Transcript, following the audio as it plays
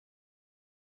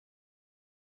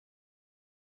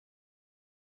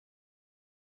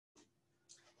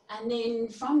And then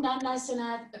from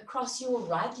Dandasana, across your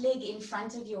right leg in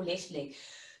front of your left leg.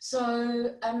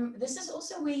 So this is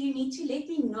also where you need to let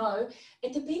me know.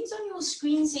 It depends on your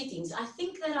screen settings. I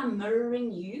think that I'm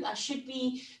mirroring you. I should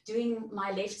be doing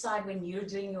my left side when you're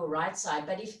doing your right side.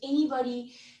 But if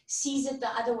anybody sees it the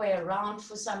other way around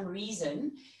for some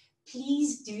reason,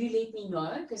 please do let me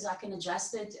know, because I can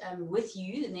adjust it with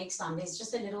you the next time. There's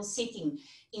just a little setting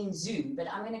in Zoom,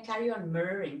 but I'm going to carry on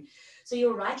mirroring. So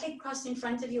your right leg crossed in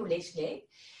front of your left leg.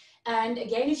 And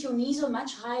again, if your knees are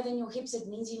much higher than your hips, it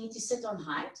means you need to sit on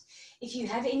height. If you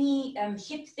have any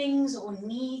hip things or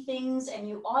knee things and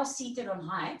you are seated on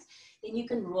height, then you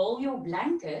can roll your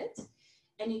blanket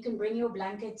and you can bring your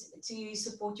blanket to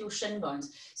support your shin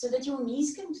bones so that your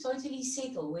knees can totally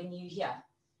settle when you're here.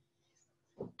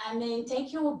 And then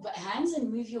take your hands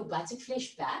and move your buttock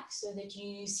flesh back so that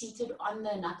you're seated on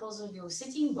the knuckles of your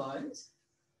sitting bones.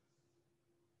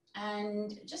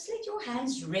 And just let your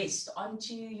hands rest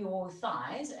onto your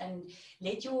thighs and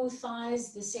let your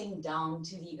thighs descend down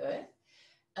to the earth,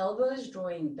 elbows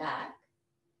drawing back.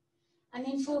 And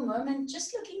then for a moment,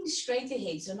 just looking straight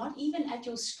ahead, so not even at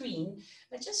your screen,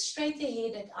 but just straight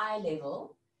ahead at eye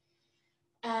level.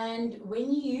 And when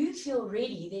you feel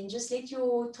ready, then just let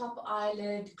your top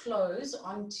eyelid close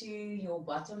onto your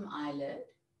bottom eyelid.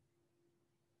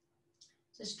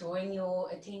 Just drawing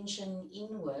your attention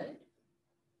inward.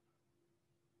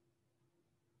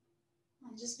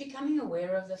 And just becoming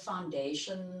aware of the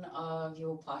foundation of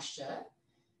your posture.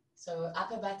 So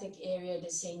upper buttock area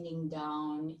descending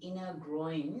down, inner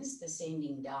groins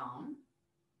descending down.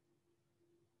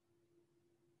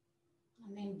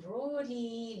 And then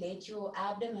broadly let your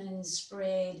abdomen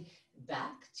spread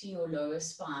back to your lower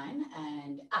spine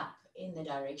and up in the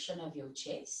direction of your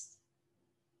chest.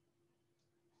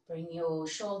 Bring your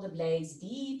shoulder blades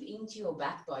deep into your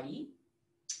back body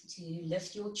to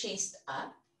lift your chest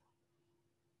up.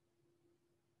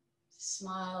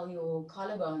 Smile your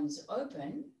collarbones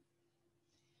open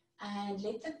and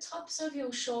let the tops of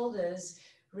your shoulders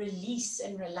release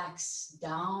and relax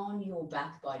down your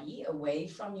back body, away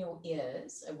from your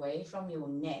ears, away from your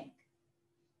neck.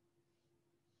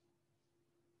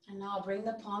 And now bring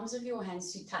the palms of your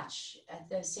hands to touch at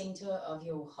the center of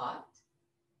your heart.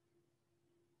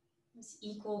 This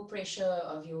equal pressure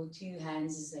of your two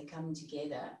hands as they come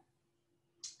together.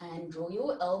 And draw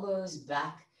your elbows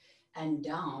back and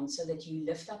down so that you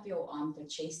lift up your armpit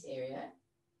chest area.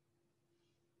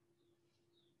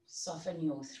 Soften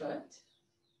your throat.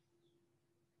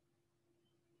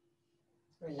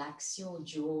 Relax your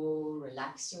jaw,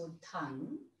 relax your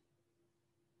tongue.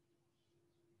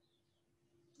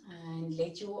 And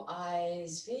let your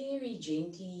eyes very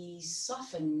gently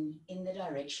soften in the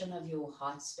direction of your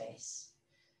heart space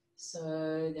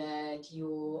so that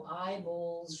your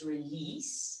eyeballs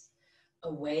release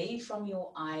away from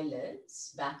your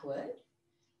eyelids backward,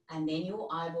 and then your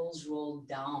eyeballs roll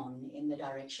down in the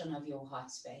direction of your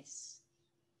heart space.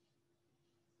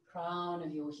 Crown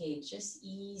of your head just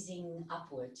easing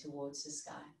upward towards the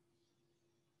sky.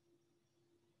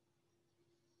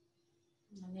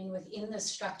 And then within the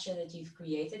structure that you've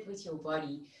created with your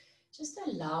body, just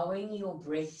allowing your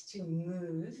breath to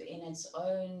move in its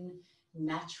own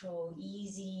natural,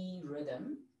 easy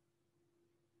rhythm.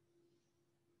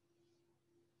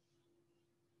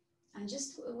 And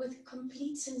just with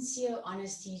complete sincere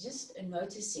honesty, just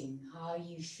noticing how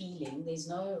you're feeling. There's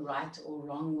no right or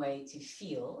wrong way to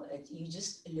feel. You're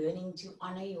just learning to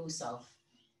honor yourself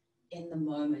in the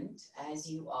moment as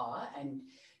you are, and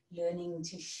learning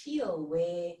to feel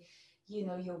where, you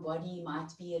know, your body might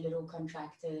be a little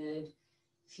contracted,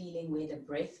 feeling where the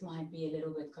breath might be a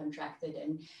little bit contracted.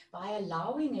 And by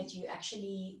allowing it, you're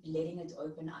actually letting it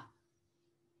open up.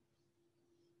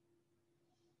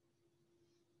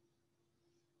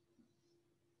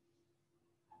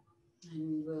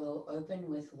 And we'll open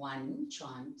with one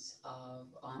chant of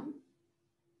Om.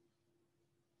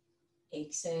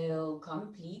 Exhale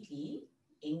completely,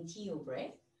 empty your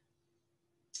breath.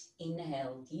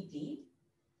 Inhale deeply.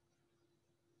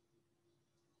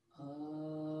 Om.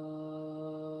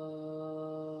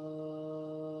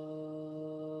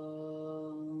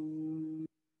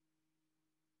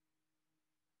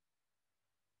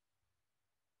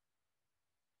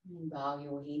 And bow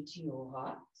your head to your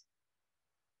heart.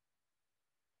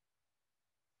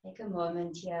 Take a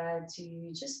moment here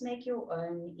to just make your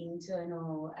own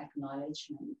internal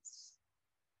acknowledgements.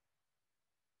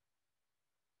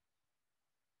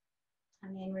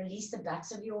 And then release the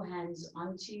backs of your hands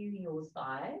onto your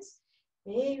thighs.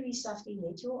 Very softly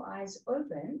let your eyes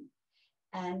open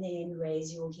and then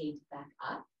raise your head back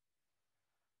up.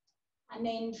 And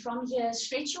then from here,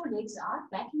 stretch your legs out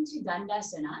back into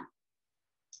Dandasana.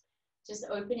 Just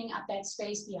opening up that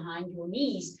space behind your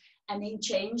knees, and then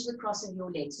change the cross of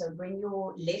your leg. So bring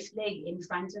your left leg in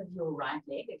front of your right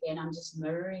leg. Again, I'm just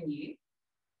mirroring you.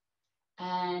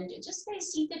 And just stay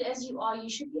seated as you are. You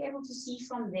should be able to see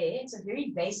from there. It's a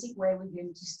very basic way we're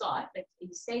going to start, but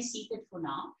stay seated for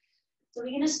now. So we're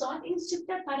going to start in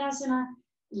Supta Padasana,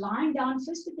 lying down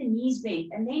first with the knees bent,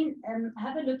 and then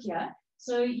have a look here.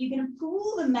 So you're going to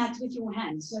pull the mat with your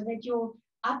hands so that your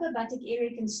upper buttock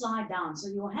area can slide down. So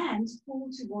your hands pull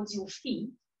towards your feet.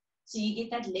 So you get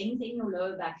that length in your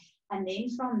lower back. And then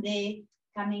from there,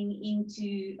 coming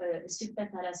into Supta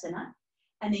Padasana.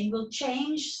 And then we'll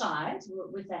change sides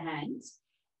with the hands.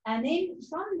 And then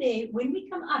from there, when we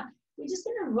come up, we're just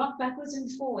going to rock backwards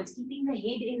and forwards, keeping the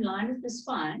head in line with the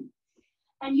spine.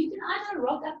 And you can either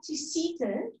rock up to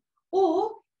seated,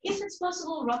 or if it's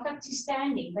possible, rock up to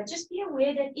standing. But just be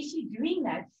aware that if you're doing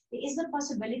that, there is the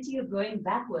possibility of going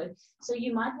backward. So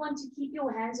you might want to keep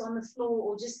your hands on the floor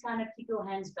or just kind of keep your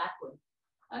hands backward.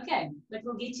 Okay, but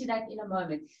we'll get to that in a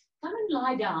moment. Come and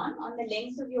lie down on the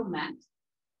length of your mat.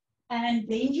 And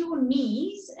bend your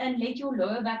knees and let your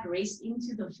lower back rest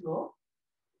into the floor.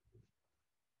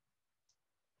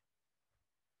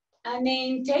 And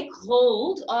then take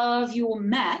hold of your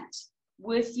mat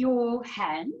with your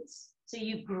hands. So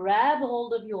you grab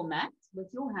hold of your mat with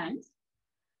your hands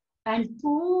and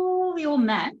pull your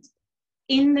mat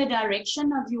in the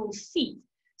direction of your feet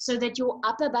so that your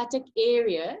upper buttock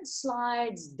area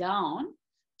slides down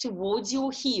towards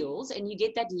your heels, and you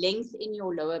get that length in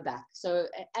your lower back. So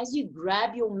as you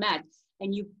grab your mat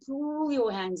and you pull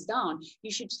your hands down,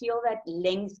 you should feel that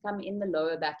length come in the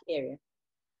lower back area.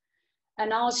 And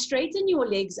now straighten your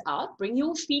legs out, bring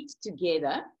your feet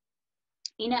together,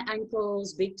 inner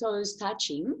ankles, big toes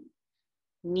touching,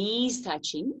 knees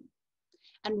touching,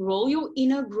 and roll your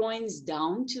inner groins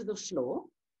down to the floor.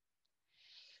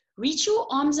 Reach your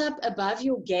arms up above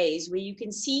your gaze where you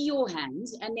can see your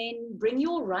hands, and then bring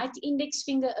your right index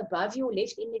finger above your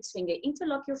left index finger.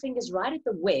 Interlock your fingers right at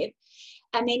the web,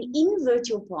 and then invert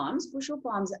your palms, push your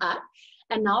palms up,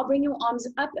 and now bring your arms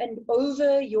up and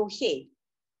over your head.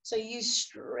 So you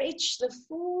stretch the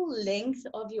full length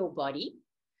of your body.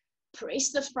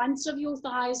 Press the fronts of your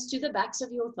thighs to the backs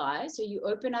of your thighs, so you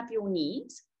open up your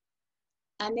knees.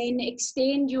 And then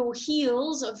extend your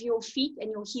heels of your feet and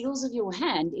your heels of your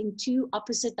hand in two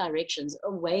opposite directions,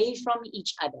 away from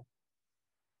each other.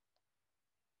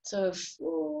 So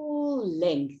full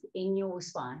length in your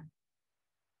spine.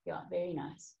 Yeah, very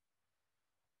nice.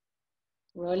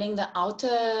 Rolling the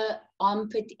outer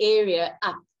armpit area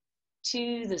up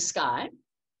to the sky.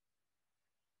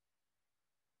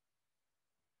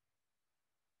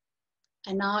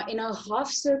 And now in a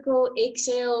half circle,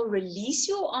 exhale, release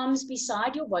your arms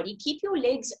beside your body. Keep your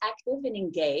legs active and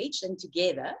engaged and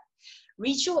together.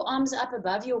 Reach your arms up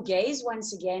above your gaze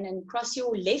once again and cross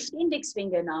your left index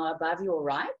finger now above your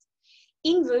right.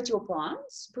 Invert your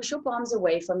palms, push your palms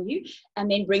away from you, and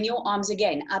then bring your arms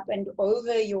again up and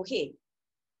over your head.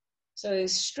 So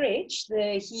stretch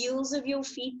the heels of your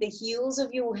feet, the heels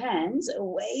of your hands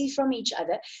away from each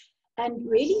other. And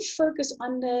really focus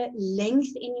on the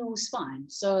length in your spine.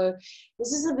 So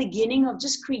this is the beginning of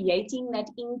just creating that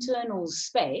internal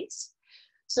space.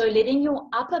 So letting your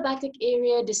upper buttock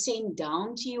area descend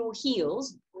down to your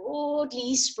heels,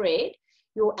 broadly spread,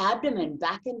 your abdomen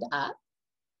back and up.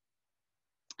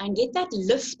 And get that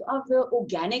lift of the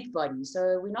organic body.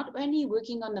 So we're not only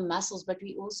working on the muscles, but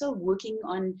we're also working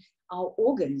on our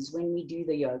organs when we do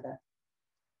the yoga.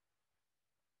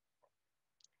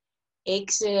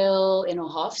 Exhale in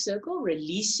a half circle,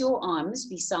 release your arms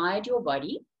beside your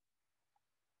body.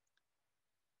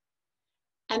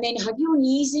 And then hug your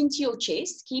knees into your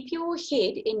chest. Keep your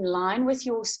head in line with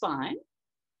your spine.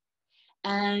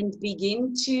 And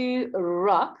begin to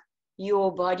rock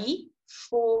your body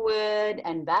forward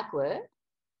and backward.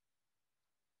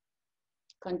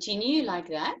 Continue like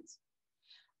that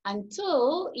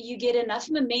until you get enough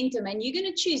momentum, and you're going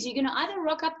to choose. You're going to either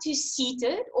rock up to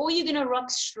seated, or you're going to rock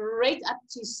straight up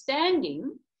to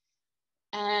standing.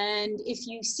 And if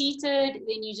you're seated,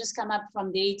 then you just come up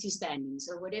from there to standing.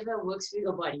 So whatever works for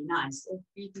your body. Nice. A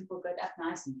few people got up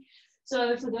nicely.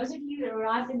 So for those of you that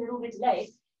arrived a little bit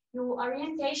late, your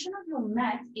orientation of your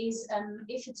mat is,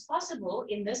 if it's possible,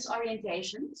 in this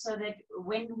orientation, so that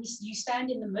when you stand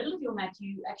in the middle of your mat,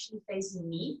 you actually facing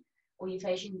me, or you're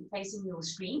facing your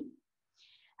screen.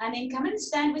 And then come and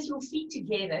stand with your feet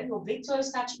together, your big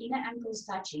toes touch, inner ankles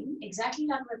touching, exactly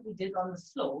like what we did on the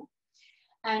floor.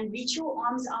 And reach your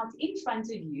arms out in front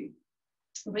of you.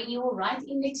 Bring your right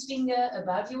index finger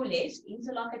above your left,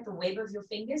 interlock at the web of your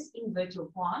fingers, invert your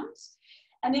palms,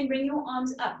 and then bring your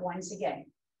arms up once again.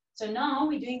 So now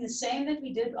we're doing the same that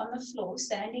we did on the floor,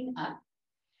 standing up,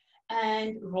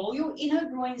 and roll your inner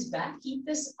groins back. Keep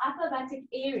this upper buttock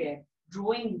area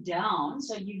drawing down,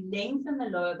 so you lengthen the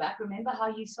lower back. Remember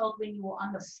how you felt when you were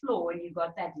on the floor and you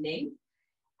got that length.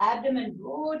 Abdomen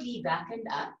broadly back and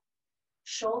up.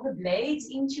 Shoulder blades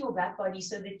into your back body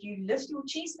so that you lift your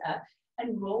chest up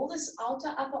and roll this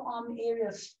outer upper arm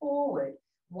area forward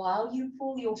while you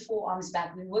pull your forearms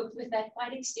back. We worked with that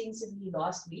quite extensively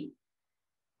last week.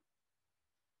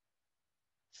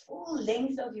 Full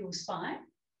length of your spine.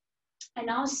 And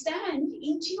now stand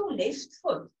into your left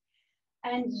foot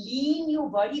and lean your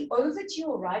body over to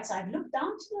your right side. Look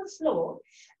down to the floor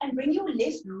and bring your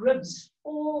left ribs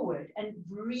forward and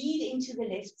breathe into the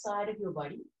left side of your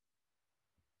body.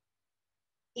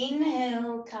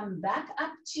 Inhale, come back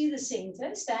up to the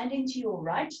center, stand into your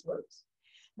right foot.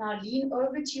 Now lean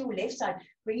over to your left side,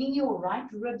 bringing your right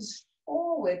ribs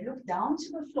forward. Look down to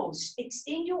the floor,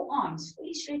 extend your arms,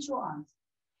 fully stretch your arms.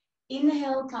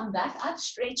 Inhale, come back up,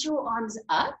 stretch your arms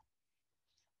up.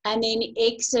 And then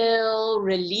exhale,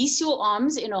 release your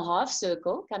arms in a half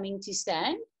circle, coming to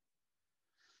stand.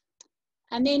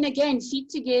 And then again, feet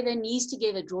together, knees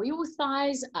together, draw your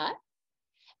thighs up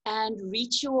and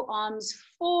reach your arms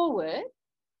forward.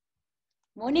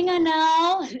 Morning,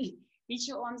 Anal. Reach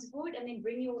your arms forward and then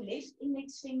bring your left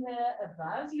index finger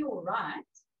above your right.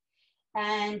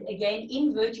 And again,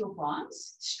 invert your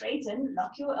palms, straighten,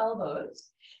 lock your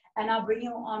elbows. And now bring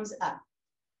your arms up.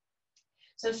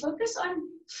 So focus on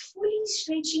fully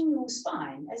stretching your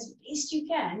spine as best you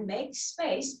can. Make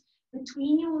space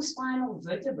between your spinal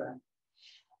vertebrae.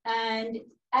 And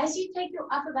as you take your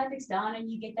upper buttocks down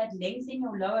and you get that length in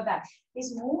your lower back,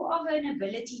 there's more of an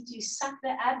ability to suck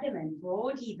the abdomen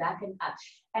broadly back and up.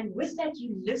 And with that,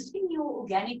 you're lifting your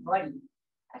organic body,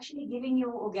 actually giving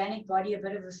your organic body a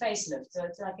bit of a facelift. So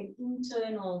it's like an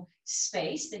internal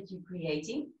space that you're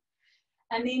creating.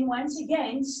 And then once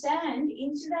again, stand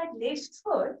into that left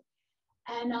foot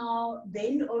and now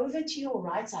bend over to your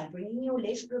right side, bringing your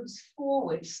left ribs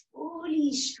forward,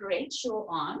 fully stretch your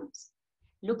arms.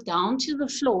 Look down to the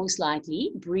floor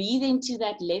slightly, breathe into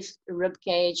that left rib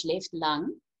cage, left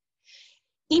lung.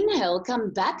 Inhale,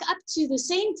 come back up to the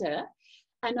center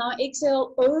and now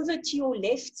exhale over to your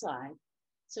left side.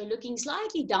 So looking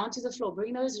slightly down to the floor,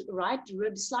 bring those right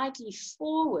ribs slightly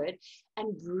forward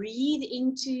and breathe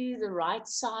into the right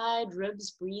side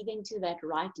ribs, breathe into that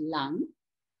right lung.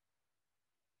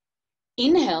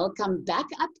 Inhale, come back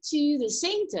up to the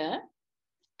center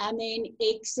and then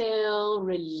exhale,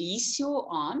 release your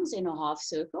arms in a half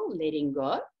circle, letting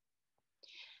go.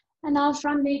 And now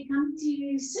from there, come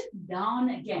to sit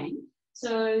down again.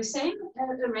 So same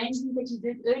arrangement that you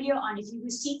did earlier on. If you were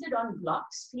seated on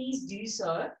blocks, please do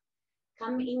so.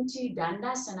 Come into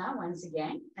Dandasana once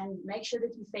again and make sure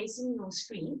that you're facing your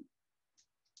screen.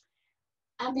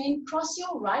 And then cross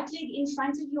your right leg in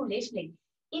front of your left leg,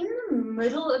 in the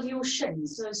middle of your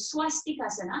shins. So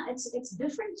Swastikasana, it's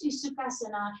different to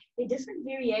Sukhasana. There are different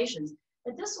variations,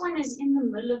 but this one is in the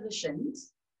middle of the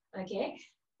shins. Okay,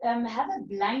 have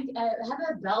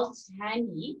a belt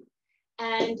handy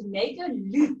and make a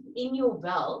loop in your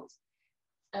belt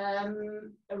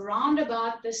around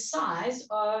about the size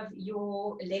of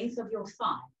your length of your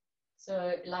thigh.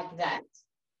 So like that.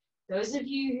 Those of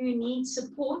you who need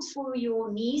support for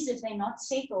your knees if they're not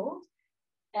settled,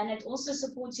 and it also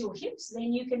supports your hips,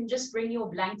 then you can just bring your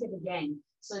blanket again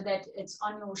so that it's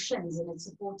on your shins and it's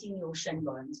supporting your shin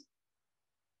bones.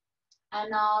 And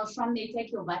now from there,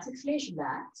 take your buttock flesh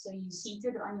back. So you're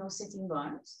seated on your sitting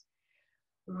bones.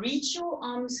 Reach your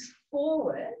arms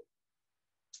forward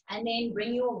and then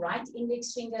bring your right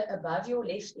index finger above your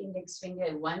left index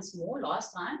finger once more.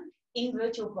 Last time,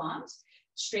 invert your palms,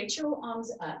 stretch your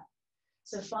arms up.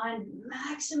 So find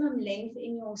maximum length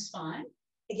in your spine.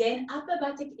 Again, upper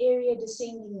buttock area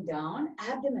descending down,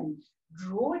 abdomen,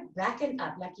 draw it back and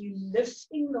up like you're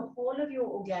lifting the whole of your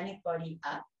organic body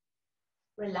up.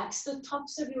 Relax the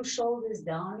tops of your shoulders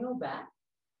down your back.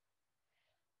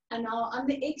 And now on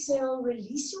the exhale,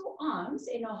 release your arms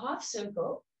in a half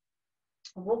circle.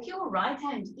 Walk your right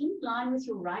hand in line with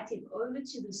your right hip over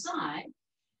to the side.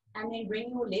 And then bring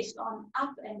your left arm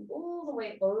up and all the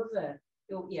way over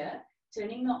your ear,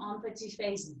 turning the armpit to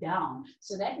face down.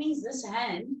 So that means this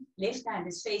hand, left hand,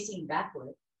 is facing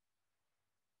backward.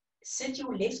 Sit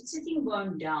your left sitting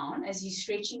bone down as you're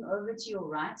stretching over to your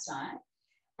right side.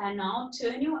 And now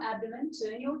turn your abdomen,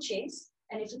 turn your chest.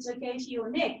 And if it's okay for your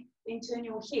neck, then turn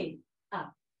your head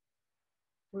up.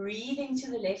 Breathe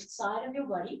into the left side of your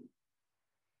body.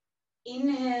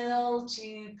 Inhale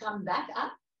to come back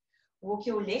up. Walk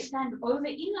your left hand over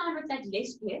in line with that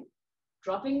left hip,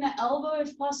 dropping the elbow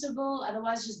if possible,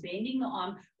 otherwise just bending the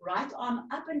arm, right arm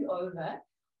up and over,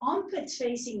 armpit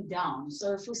facing down.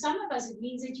 So for some of us, it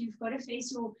means that you've got to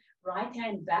face your right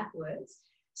hand backwards.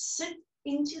 Sit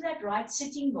into that right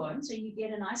sitting bone so you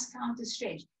get a nice counter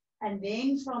stretch. And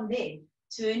then from there,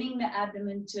 turning the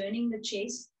abdomen, turning the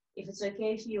chest. If it's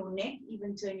okay for your neck,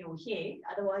 even turn your head,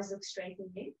 otherwise look straight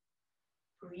ahead.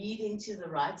 Breathe into the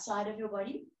right side of your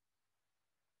body.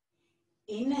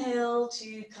 Inhale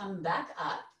to come back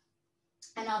up.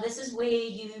 And now this is where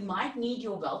you might need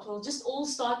your belt. We'll just all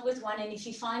start with one. And if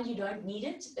you find you don't need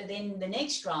it, then the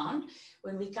next round,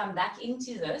 when we come back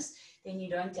into this, then you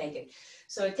don't take it.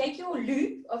 So take your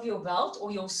loop of your belt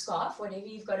or your scarf, whatever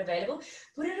you've got available,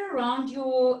 put it around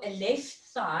your left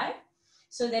thigh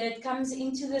so that it comes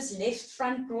into this left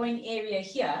front groin area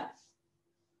here.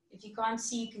 If you can't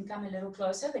see, you can come a little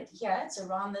closer, but here it's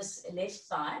around this left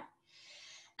thigh.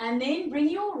 And then bring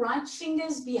your right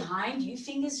fingers behind you,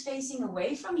 fingers facing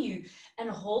away from you, and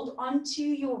hold onto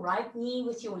your right knee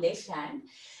with your left hand.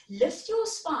 Lift your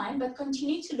spine, but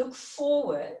continue to look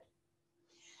forward.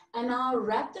 And now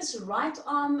wrap this right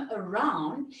arm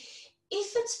around.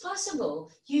 If it's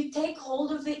possible, you take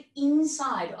hold of the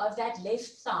inside of that left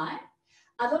thigh.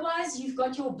 Otherwise, you've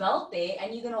got your belt there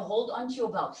and you're going to hold onto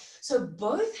your belt. So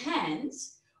both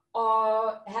hands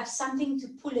have something to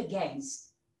pull against.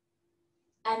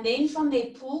 And then from there,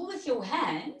 pull with your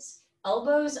hands,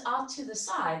 elbows out to the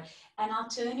side, and now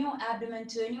turn your abdomen,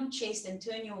 turn your chest, and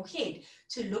turn your head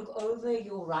to look over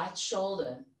your right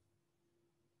shoulder.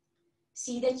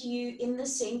 See that you're in the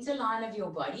center line of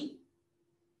your body,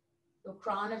 your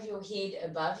crown of your head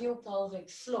above your pelvic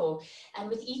floor. And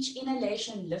with each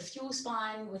inhalation, lift your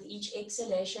spine. With each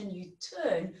exhalation, you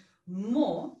turn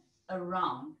more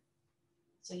around.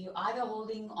 So you're either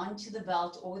holding onto the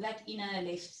belt or that inner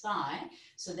left thigh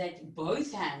so that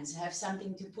both hands have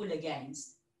something to pull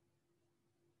against.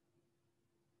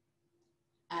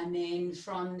 And then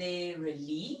from there,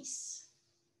 release.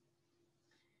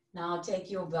 Now take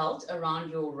your belt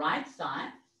around your right thigh.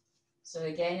 So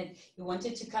again, you want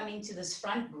it to come into this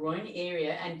front groin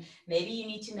area, and maybe you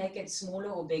need to make it smaller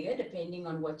or bigger depending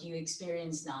on what you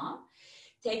experience now.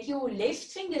 Take your left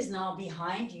fingers now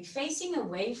behind you, facing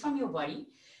away from your body.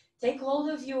 Take hold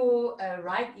of your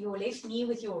left knee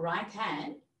with your right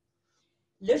hand.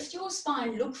 Lift your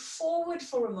spine, look forward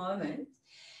for a moment,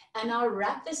 and now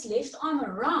wrap this left arm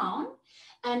around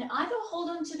and either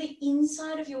hold on to the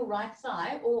inside of your right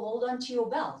thigh or hold on to your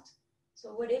belt. So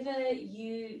whatever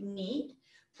you need,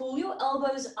 pull your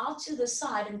elbows out to the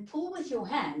side and pull with your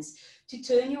hands to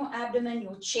turn your abdomen,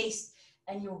 your chest,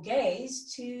 and your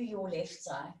gaze to your left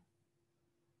side.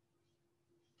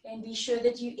 And be sure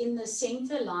that you're in the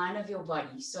center line of your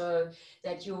body so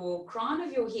that your crown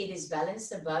of your head is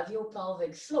balanced above your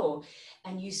pelvic floor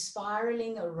and you're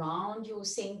spiraling around your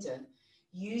center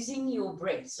using your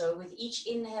breath. So with each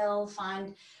inhale,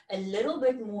 find a little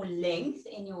bit more length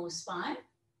in your spine.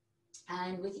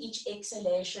 And with each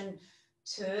exhalation,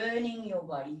 turning your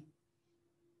body.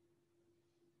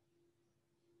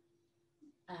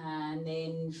 And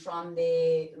then from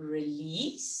there,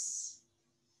 release.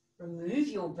 Remove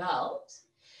your belt.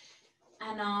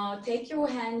 And now take your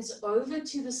hands over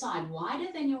to the side,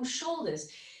 wider than your shoulders.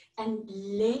 And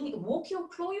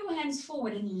claw your hands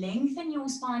forward and lengthen your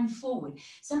spine forward.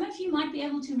 Some of you might be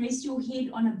able to rest your head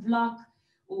on a block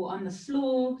or on the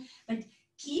floor, but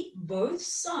keep both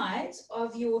sides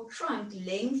of your trunk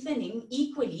lengthening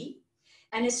equally,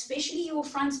 and especially your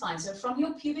front spine. So from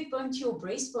your pubic bone to your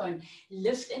breastbone,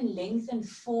 lift and lengthen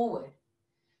forward.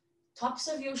 Tops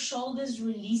of your shoulders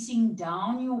releasing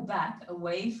down your back,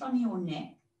 away from your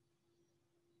neck.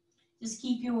 Just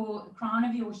keep your crown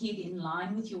of your head in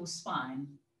line with your spine.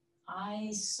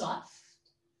 Eyes soft.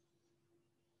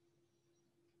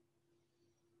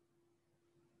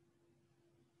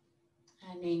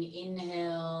 And then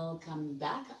inhale, come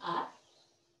back up.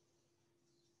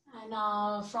 And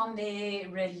now from there,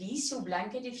 release your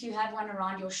blanket if you have one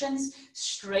around your shins.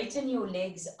 Straighten your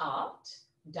legs out.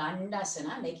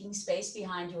 Dandasana, making space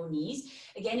behind your knees.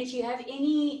 Again, if you have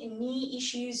any knee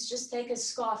issues, just take a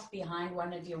scarf behind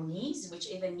one of your knees,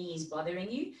 whichever knee is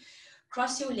bothering you.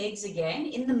 Cross your legs again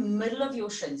in the middle of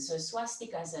your shins. So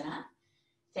swastikasana.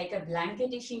 Take a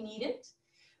blanket if you need it.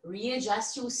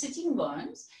 Readjust your sitting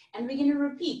bones. And we're going to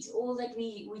repeat all that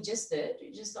we just did,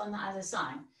 just on the other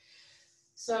side.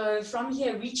 So from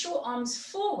here, reach your arms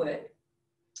forward.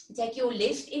 Take your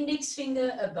left index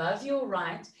finger above your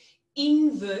right.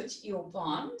 Invert your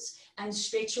palms and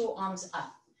stretch your arms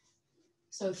up.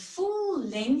 So full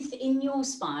length in your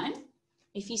spine.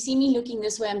 If you see me looking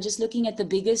this way, I'm just looking at the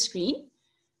bigger screen.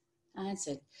 That's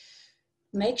it.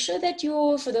 Make sure that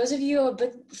for those of you who are a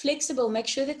bit flexible, make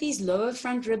sure that these lower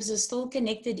front ribs are still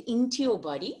connected into your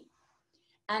body.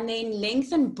 And then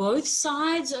lengthen both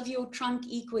sides of your trunk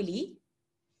equally.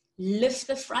 Lift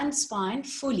the front spine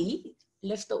fully.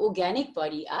 Lift the organic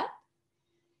body up.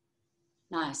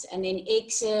 Nice. And then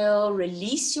exhale,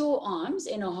 release your arms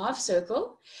in a half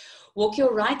circle. Walk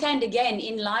your right hand again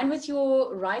in line with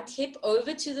your right hip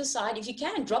over to the side. If you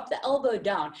can, drop the elbow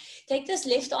down. Take this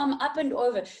left arm up and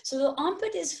over. So the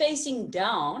armpit is facing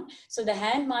down, so the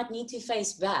hand might need to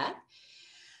face back.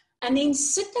 And then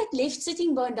sit that left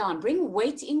sitting bone down. Bring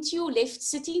weight into your left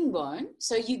sitting bone.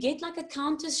 So you get like a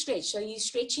counter stretch. So you're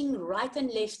stretching right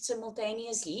and left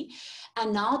simultaneously.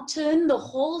 And now turn the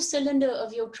whole cylinder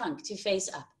of your trunk to face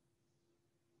up.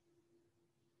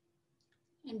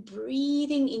 And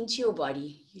breathing into your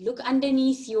body. You look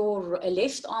underneath your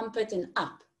left armpit and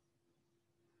up.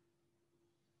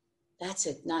 That's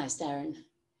it. Nice, Darren.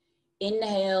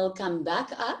 Inhale, come back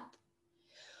up.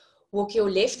 Walk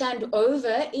your left hand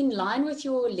over in line with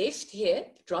your left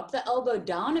hip. Drop the elbow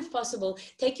down if possible.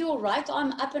 Take your right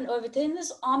arm up and over. Turn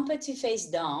this armpit to face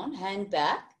down, hand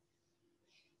back.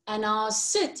 And now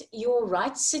sit your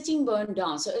right sitting bone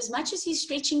down. So as much as you're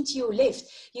stretching to your left,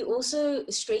 you're also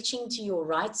stretching to your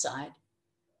right side.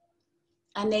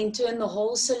 And then turn the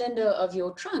whole cylinder of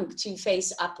your trunk to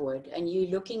face upward. And you're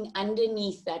looking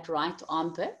underneath that right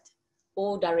armpit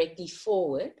or directly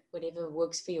forward, whatever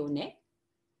works for your neck.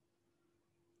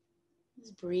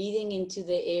 Just breathing into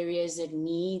the areas that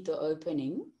need the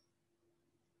opening.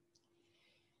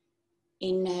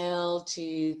 Inhale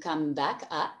to come back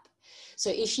up.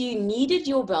 So if you needed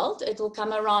your belt, it will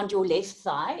come around your left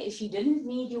thigh. If you didn't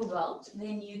need your belt,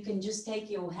 then you can just take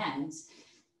your hands.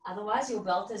 Otherwise, your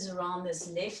belt is around this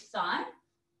left thigh.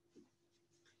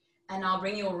 And now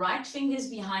bring your right fingers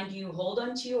behind you. Hold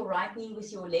onto your right knee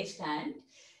with your left hand.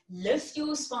 Lift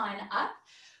your spine up.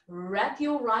 Wrap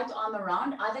your right arm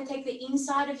around. Either take the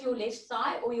inside of your left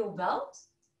thigh or your belt.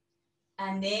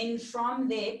 And then from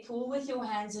there, pull with your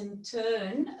hands and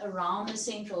turn around the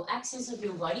central axis of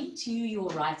your body to your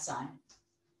right side.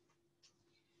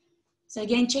 So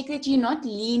again, check that you're not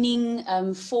leaning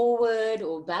forward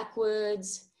or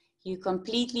backwards. You're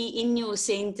completely in your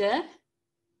center.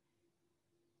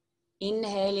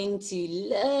 Inhaling to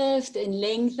lift and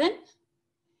lengthen.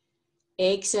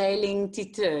 Exhaling to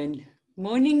turn.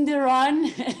 Morning,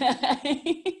 Duran.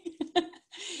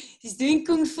 He's doing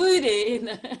kung fu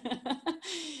there.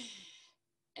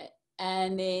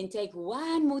 And then take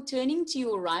one more turning to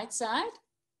your right side.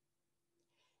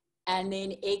 And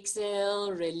then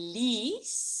exhale,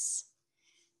 release.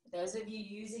 Those of you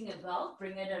using a belt,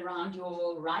 bring it around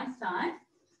your right thigh.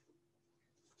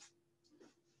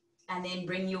 And then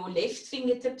bring your left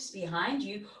fingertips behind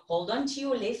you. Hold on to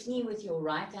your left knee with your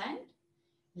right hand.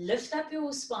 Lift up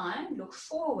your spine, look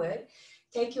forward.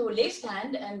 Take your left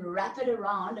hand and wrap it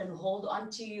around and hold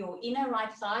onto your inner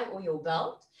right thigh or your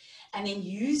belt. And then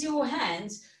use your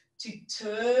hands to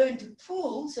turn, to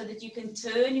pull so that you can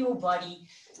turn your body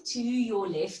to your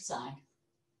left side.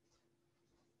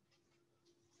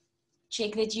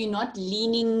 Check that you're not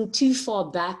leaning too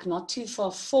far back, not too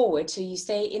far forward. So you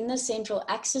stay in the central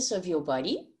axis of your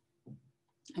body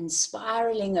and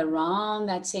spiraling around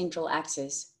that central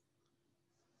axis.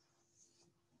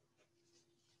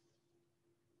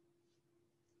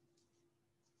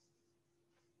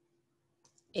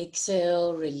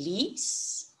 Exhale,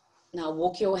 release. Now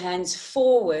walk your hands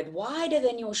forward, wider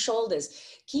than your shoulders.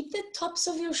 Keep the tops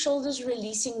of your shoulders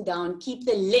releasing down. Keep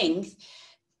the length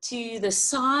to the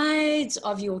sides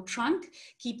of your trunk.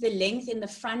 Keep the length in the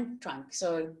front trunk.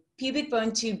 So pubic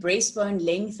bone to breastbone,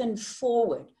 lengthen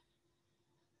forward.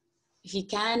 If you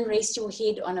can rest your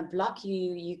head on a block,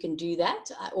 you can do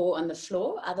that, or on the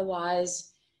floor. Otherwise,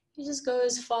 you just go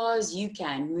as far as you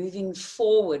can, moving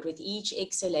forward with each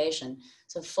exhalation.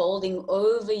 So folding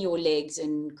over your legs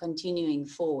and continuing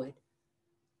forward.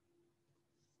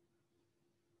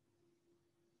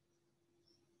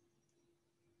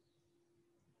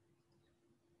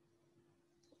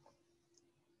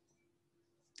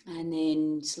 And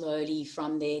then slowly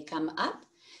from there, come up.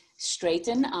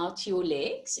 Straighten out your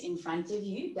legs in front of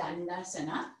you,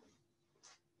 Dandasana.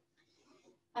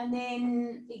 And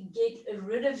then get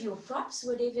rid of your props,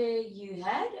 whatever you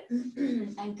had,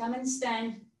 and come and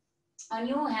stand on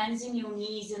your hands and your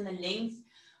knees in the length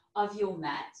of your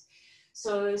mat.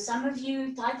 So some of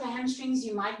you, tighter hamstrings,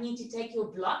 you might need to take your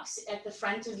blocks at the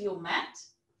front of your mat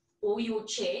or your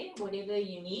chair, whatever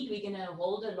you need. We're going to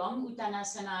hold a long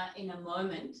Uttanasana in a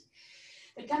moment.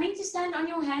 But coming to stand on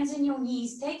your hands and your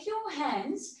knees, take your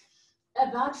hands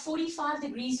about 45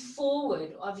 degrees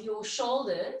forward of your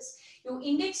shoulders, your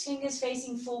index fingers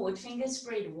facing forward, fingers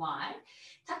spread wide.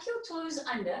 Tuck your toes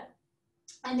under,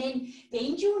 and then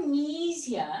bend your knees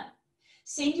here.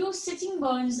 Send your sitting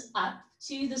bones up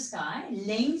to the sky.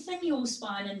 Lengthen your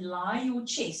spine and lie your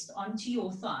chest onto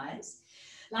your thighs.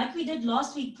 Like we did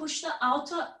last week, push the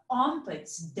outer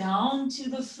armpits down to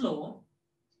the floor.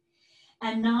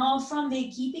 And now from there,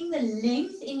 keeping the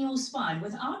length in your spine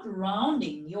without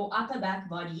rounding your upper back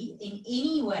body in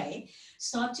any way,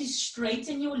 start to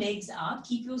straighten your legs out.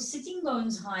 Keep your sitting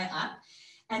bones high up.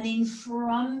 And then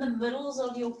from the middles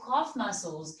of your calf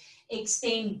muscles,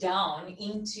 extend down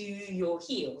into your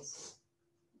heels.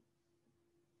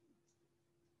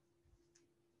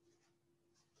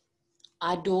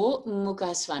 Adho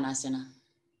Mukha Svanasana.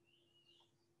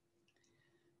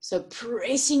 So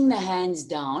pressing the hands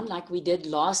down like we did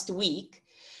last week,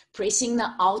 pressing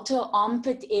the outer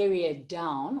armpit area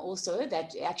down, also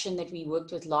that action that we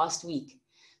worked with last week.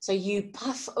 So you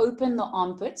puff open the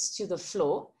armpits to the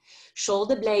floor,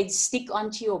 shoulder blades stick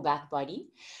onto your back body.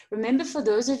 Remember, for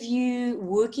those of you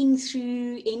working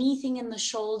through anything in the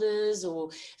shoulders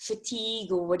or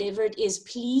fatigue or whatever it is,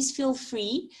 please feel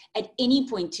free at any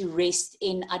point to rest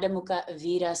in Adho Mukha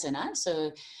Virasana.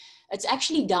 So it's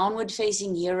actually downward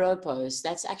facing hero pose.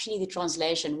 That's actually the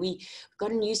translation. We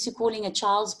gotten used to calling a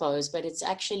child's pose, but it's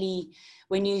actually,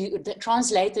 when you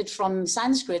translate it from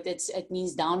Sanskrit, it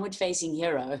means downward facing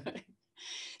hero.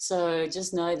 So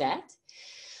just know that.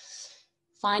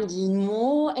 Find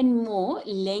more and more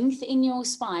length in your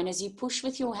spine as you push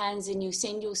with your hands and you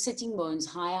send your sitting bones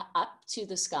higher up to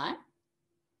the sky.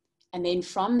 And then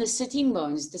from the sitting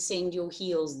bones, descend your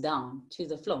heels down to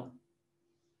the floor.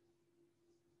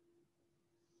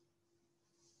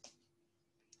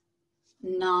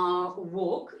 Now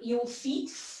walk your feet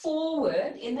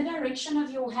forward in the direction of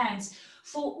your hands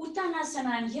for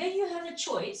Uttanasana. And here you have a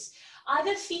choice,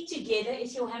 either feet together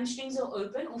if your hamstrings are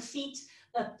open, or feet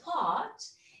apart.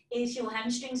 If your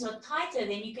hamstrings are tighter,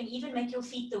 then you can even make your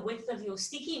feet the width of your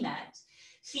sticky mat.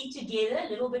 Feet together, a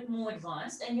little bit more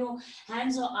advanced, and your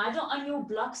hands are either on your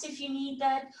blocks if you need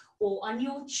that, or on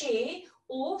your chair,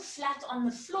 or flat on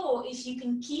the floor if you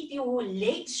can keep your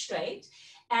legs straight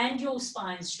and your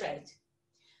spine straight.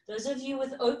 Those of you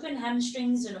with open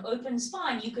hamstrings and open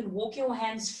spine, you can walk your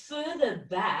hands further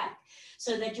back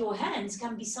so that your hands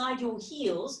come beside your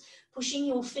heels, pushing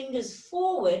your fingers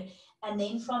forward, and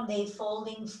then from there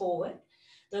folding forward.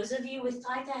 Those of you with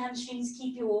tighter hamstrings,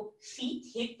 keep your feet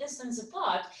hip distance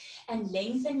apart and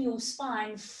lengthen your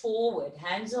spine forward.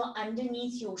 Hands are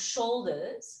underneath your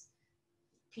shoulders,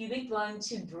 pubic bone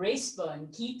to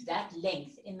breastbone. Keep that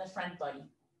length in the front body.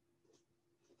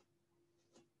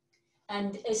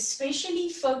 And especially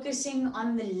focusing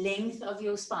on the length of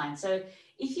your spine. So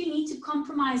if you need to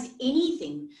compromise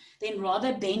anything, then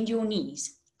rather bend your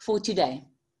knees for today.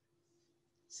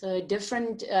 So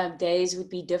different days would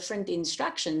be different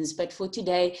instructions, but for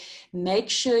today, make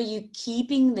sure you're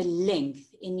keeping the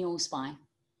length in your spine.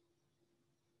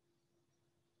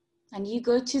 And you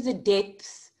go to the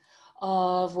depth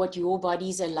of what your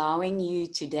body's allowing you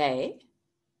today.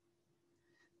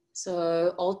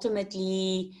 So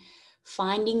ultimately,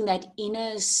 finding that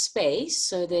inner space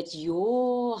so that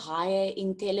your higher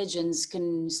intelligence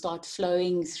can start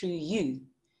flowing through you.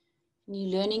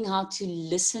 You're learning how to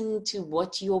listen to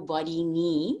what your body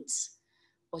needs,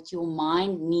 what your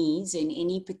mind needs in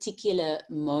any particular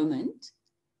moment.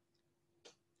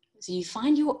 So you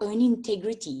find your own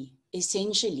integrity,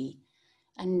 essentially.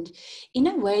 And in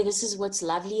a way, this is what's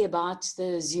lovely about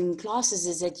the Zoom classes,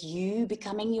 is that you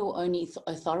becoming your own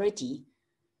authority.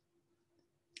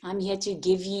 I'm here to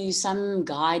give you some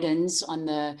guidance on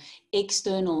the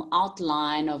external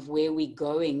outline of where we're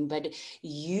going, but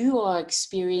you are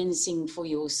experiencing for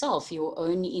yourself your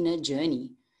own inner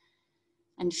journey.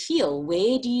 And feel,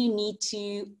 where do you need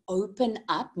to open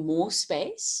up more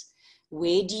space?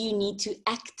 Where do you need to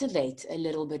activate a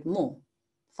little bit more?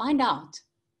 Find out.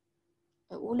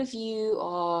 All of you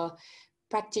are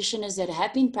practitioners that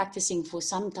have been practicing for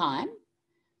some time.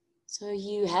 So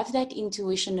you have that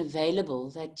intuition available,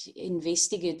 that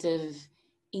investigative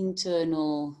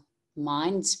internal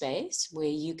mind space where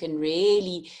you can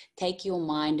really take your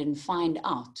mind and find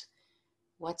out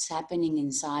what's happening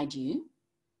inside you.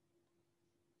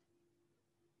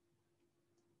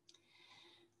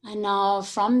 And now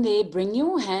from there, bring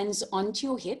your hands onto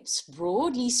your hips,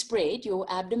 broadly spread your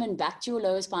abdomen back to your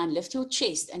lower spine, lift your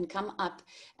chest and come up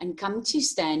and come to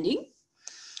standing.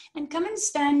 And come and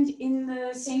stand in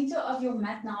the center of your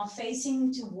mat now,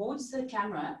 facing towards the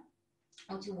camera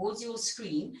or towards your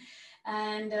screen.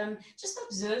 And just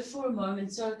observe for a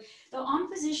moment. So the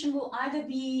arm position will either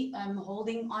be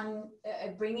holding on,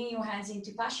 bringing your hands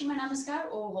into Paschimma Namaskar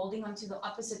or holding onto the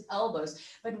opposite elbows.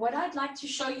 But what I'd like to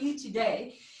show you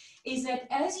today is that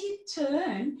as you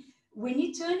turn, when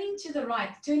you're turning to the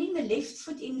right, turning the left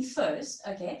foot in first,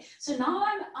 okay? So now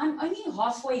I'm only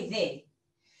halfway there.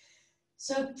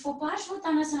 So for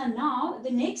Parshvottanasana now, the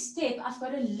next step, I've got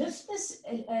to lift this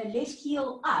left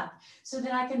heel up so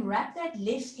that I can wrap that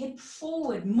left hip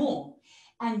forward more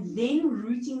and then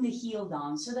rooting the heel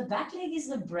down. So the back leg is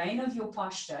the brain of your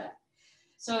posture.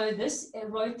 So this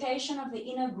rotation of the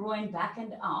inner groin back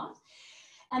and out.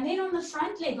 And then on the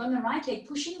front leg, on the right leg,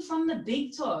 pushing from the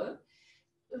big toe,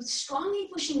 strongly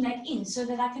pushing that in so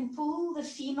that I can pull the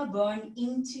femur bone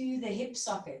into the hip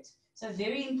socket. So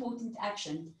very important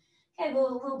action. Okay,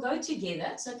 we'll go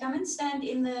together. So come and stand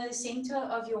in the center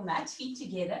of your mat, feet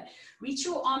together. Reach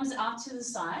your arms out to the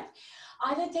side.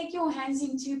 Either take your hands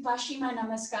into Paschimma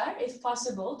Namaskar if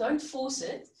possible. Don't force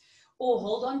it. Or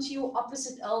hold on to your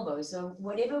opposite elbow. So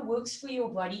whatever works for your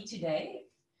body today.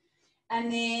 And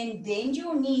then bend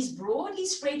your knees, broadly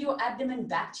spread your abdomen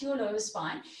back to your lower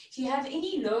spine. If you have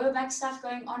any lower back stuff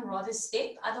going on, rather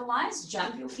step. Otherwise,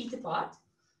 jump your feet apart.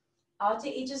 Outer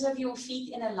edges of your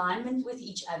feet in alignment with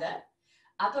each other.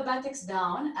 Upper buttocks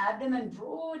down, abdomen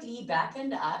broadly back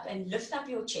and up, and lift up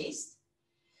your chest.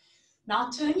 Now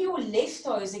turn your left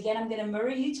toes. Again, I'm going to mirror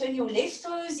you. Turn your left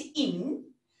toes in.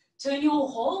 Turn your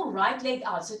whole right leg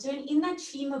out. So turn in that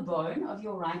femur bone of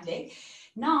your right leg.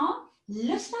 Now,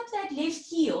 lift up that left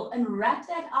heel and wrap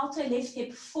that outer left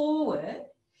hip forward.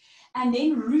 And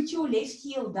then root your left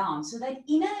heel down. So that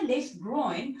inner left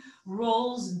groin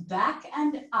rolls back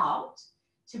and out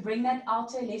to bring that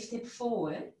outer left hip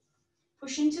forward.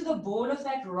 Push into the ball of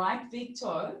that right big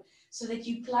toe so that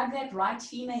you plug that right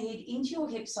femur head into your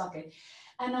hip socket.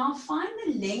 And now find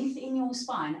the length in your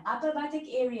spine. Upper buttock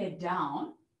area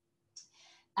down.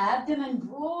 Abdomen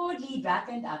broadly back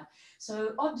and up.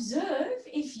 So observe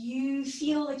if you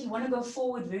feel that you want to go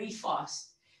forward very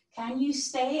fast. Can you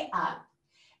stay up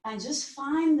and just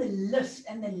find the lift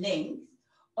and the length,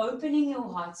 opening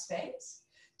your heart space.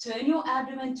 Turn your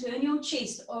abdomen, turn your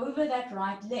chest over that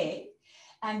right leg.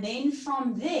 And then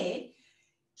from there,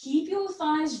 keep your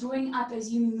thighs drawing up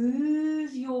as you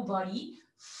move your body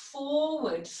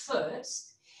forward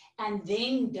first and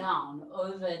then down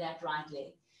over that right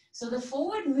leg. So the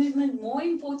forward movement, more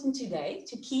important today,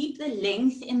 to keep the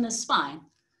length in the spine.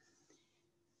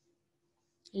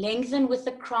 Lengthen with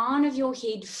the crown of your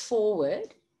head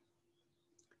forward.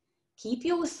 Keep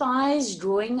your thighs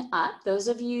drawing up. Those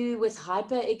of you with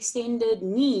hyperextended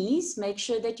knees, make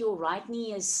sure that your right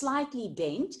knee is slightly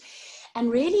bent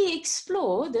and really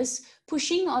explore this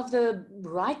pushing of the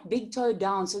right big toe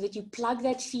down so that you plug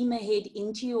that femur head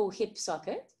into your hip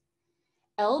socket.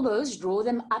 Elbows, draw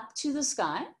them up to the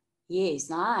sky. Yes,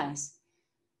 nice.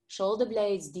 Shoulder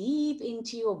blades deep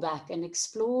into your back and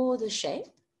explore the shape,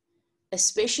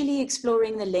 especially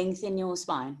exploring the length in your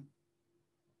spine.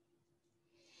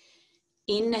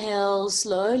 Inhale,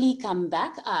 slowly come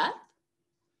back up.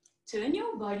 Turn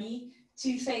your body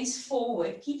to face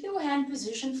forward. Keep your hand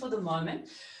position for the moment.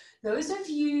 Those of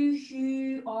you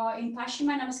who are in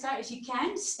Paschimma Namaskar, if you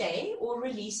can, stay or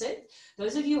release it.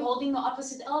 Those of you holding the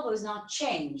opposite elbows, now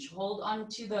change. Hold on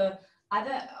to the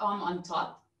other arm on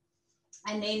top.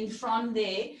 And then from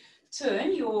there,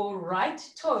 turn your right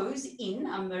toes in.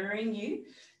 I'm mirroring you.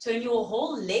 Turn your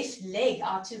whole left leg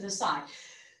out to the side.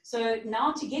 So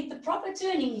now to get the proper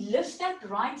turning, lift that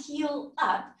right heel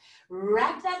up,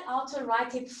 wrap that outer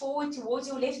right hip forward towards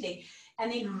your left leg,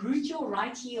 and then root your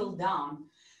right heel down.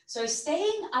 So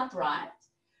staying upright,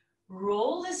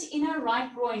 roll this inner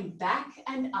right groin back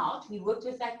and out. We worked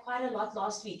with that quite a lot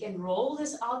last week. And roll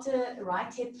this outer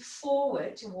right hip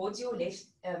forward towards your left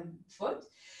foot.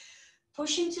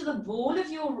 Push into the ball of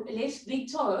your left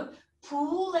big toe.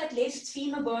 Pull that left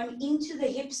femur bone into the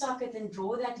hip socket and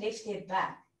draw that left hip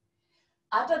back.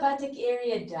 Upper buttock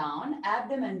area down,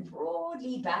 abdomen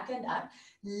broadly back and up.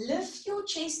 Lift your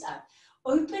chest up.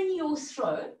 Open your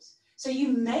throat so you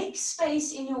make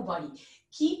space in your body.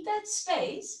 Keep that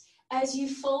space as you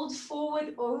fold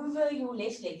forward over your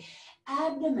left leg.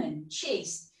 Abdomen,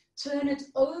 chest, turn it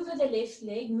over the left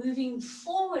leg, moving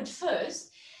forward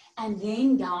first and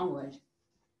then downward.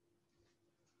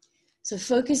 So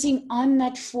focusing on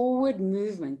that forward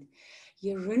movement.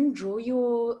 Jeroen, draw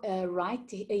your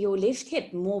your left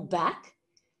hip more back.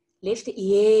 Left,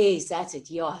 yes, that's it.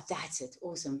 Yeah, that's it.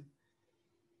 Awesome.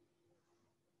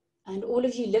 And all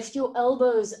of you lift your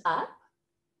elbows up.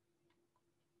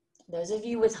 Those of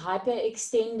you with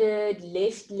hyperextended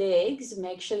left legs,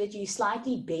 make sure that you're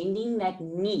slightly bending that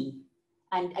knee.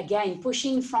 And again,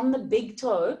 pushing from the big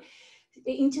toe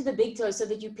into the big toe so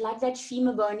that you plug that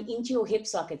femur bone into your hip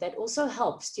socket. That also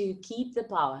helps to keep the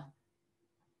power.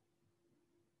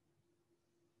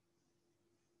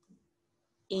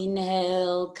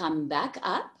 Inhale, come back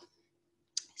up.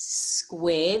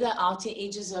 Square the outer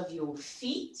edges of your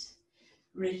feet.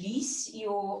 Release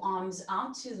your arms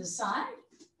out to the side.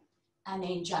 And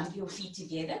then jump your feet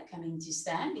together, coming to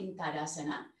stand in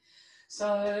Tadasana.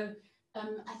 So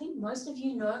I think most of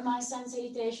you know my sun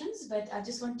salutations, but I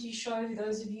just want to show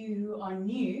those of you who are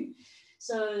new.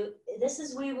 So this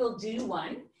is where we'll do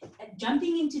one.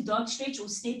 Jumping into dog stretch or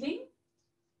stepping.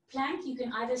 Plank, you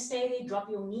can either stay there, drop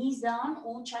your knees down,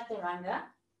 or chaturanga.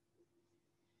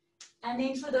 And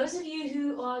then for those of you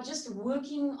who are just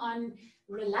working on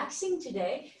relaxing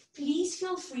today, please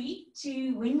feel free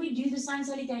to, when we do the sun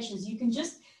salutations, you can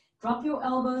just drop your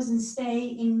elbows and stay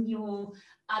in your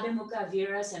Adho Mukha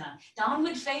Virasana.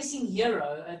 Downward facing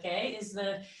hero, okay, is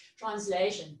the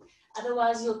translation.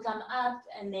 Otherwise, you'll come up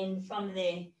and then from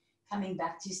there, coming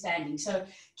back to standing. So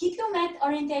keep your mat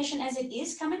orientation as it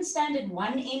is. Come and stand at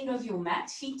one end of your mat,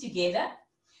 feet together.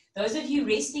 Those of you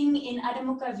resting in Adho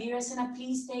Mukha Virasana,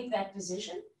 please take that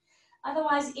position.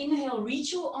 Otherwise, inhale,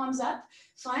 reach your arms up.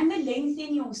 Find the length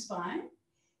in your spine.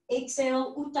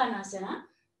 Exhale, Uttanasana.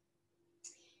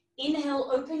 Inhale,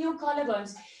 open your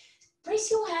collarbones. Press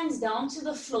your hands down to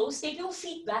the floor. Step your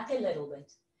feet back a little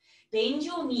bit. Bend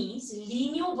your knees.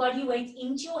 Lean your body weight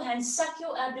into your hands. Suck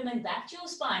your abdomen back to your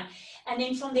spine. And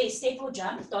then from there, step or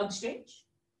jump, dog stretch.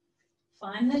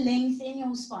 Find the length in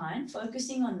your spine,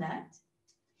 focusing on that.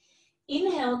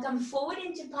 Inhale, come forward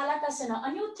into Palakasana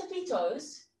on your tippy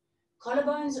toes.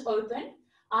 Collarbones open.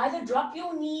 Either drop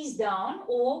your knees down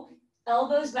or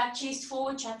elbows back, chest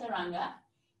forward, chaturanga.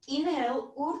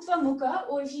 Inhale, Urdhva Mukha,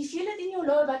 or if you feel it in your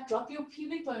lower back, drop your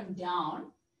pubic bone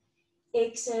down.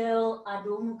 Exhale,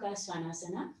 Adho Mukha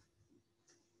Svanasana.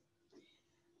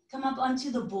 Come up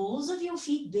onto the balls of your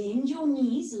feet, bend your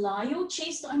knees, lie your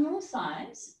chest on your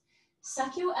thighs.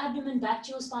 Suck your abdomen back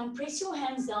to your spine, press your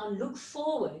hands down, look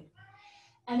forward.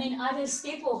 And then either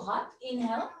step or hop,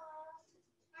 inhale.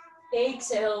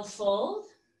 Exhale, fold.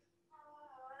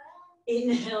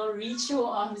 Inhale, reach your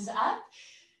arms up.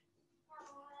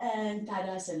 And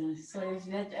Tadasana. So if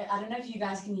that, I don't know if you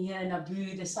guys can hear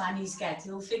Nabu, the Siamese cat.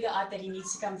 He'll figure out that he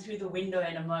needs to come through the window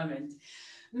in a moment.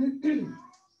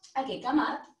 Okay, come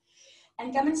up.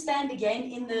 And come and stand again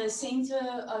in the center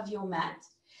of your mat.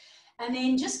 And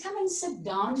then just come and sit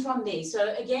down from there.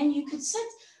 So again, you could sit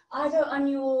either on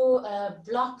your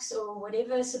blocks or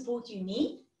whatever support you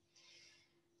need.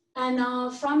 And now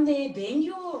from there, bend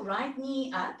your right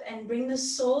knee up and bring the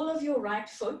sole of your right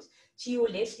foot to your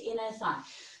left inner thigh.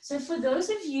 So for those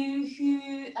of you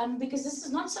who, because this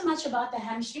is not so much about the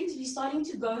hamstrings, we're starting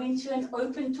to go into an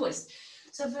open twist.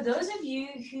 So for those of you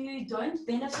who don't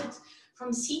benefit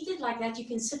from seated like that, you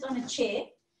can sit on a chair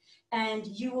and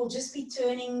you will just be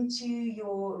turning to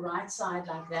your right side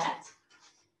like that.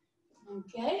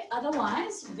 Okay,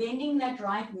 otherwise, bending that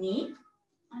right knee.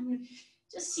 I'm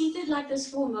just seated like this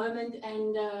for a moment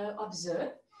and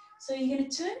observe. So you're going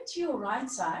to turn to your right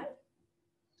side.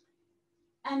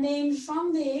 And then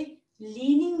from there,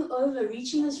 leaning over,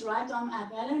 reaching this right arm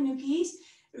up. Hello, Nookies.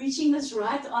 Reaching this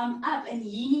right arm up and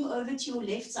leaning over to your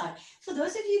left side. For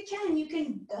those of you you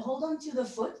can hold on to the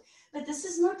foot, but this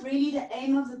is not really the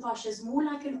aim of the posture. It's more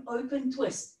like an open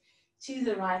twist to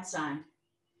the right side.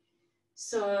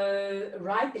 So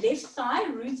left thigh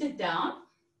rooted down.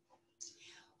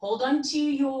 Hold on to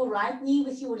your right knee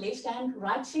with your left hand,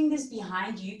 right fingers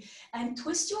behind you, and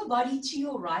twist your body to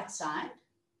your right side.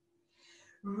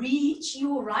 Reach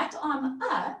your right arm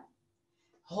up.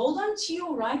 Hold on to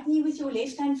your right knee with your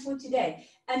left hand for today.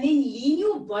 And then lean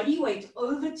your body weight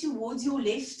over towards your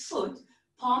left foot,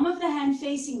 palm of the hand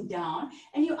facing down.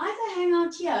 And you either hang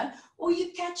out here or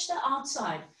you catch the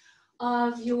outside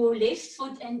of your left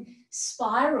foot and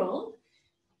spiral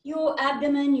your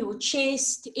abdomen, your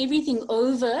chest, everything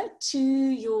over to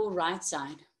your right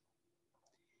side.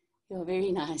 You're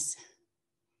very nice.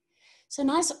 So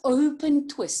nice open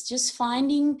twist, just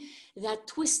finding that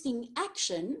twisting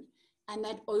action and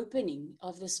that opening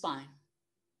of the spine.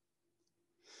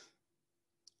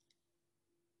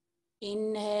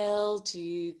 Inhale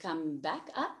to come back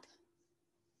up.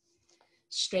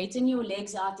 Straighten your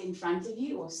legs out in front of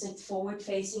you or sit forward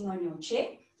facing on your chair.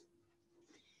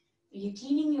 You're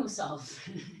cleaning yourself.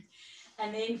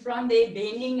 And then from there,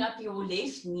 bending up your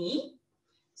left knee.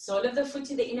 Sole of the foot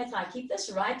to the inner thigh. Keep this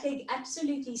right leg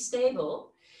absolutely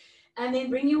stable. And then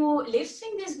bring your left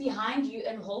fingers behind you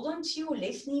and hold on to your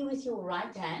left knee with your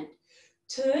right hand.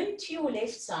 Turn to your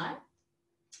left side.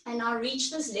 And now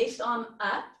reach this left arm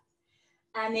up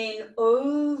and then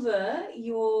over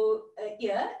your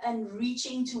ear and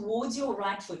reaching towards your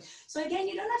right foot. So again,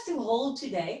 you don't have to hold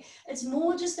today. It's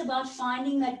more just about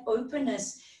finding that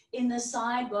openness in the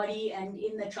side body and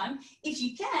in the trunk. If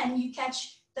you can, you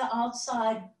catch the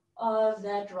outside of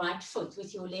that right foot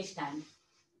with your left hand.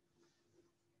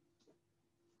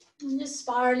 And just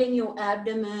spiraling your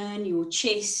abdomen, your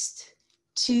chest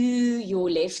to your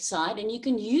left side. And you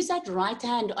can use that right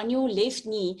hand on your left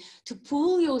knee to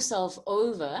pull yourself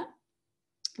over.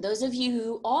 Those of you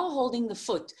who are holding the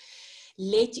foot,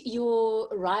 let your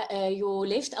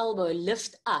left elbow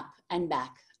lift up and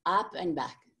back, up and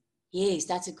back. Yes,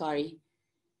 that's a Kari.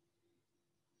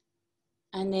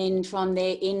 And then from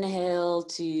there, inhale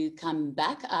to come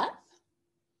back up.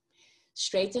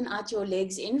 Straighten out your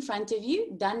legs in front of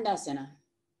you, Dandasana.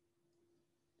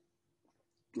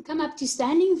 Come up to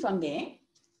standing from there,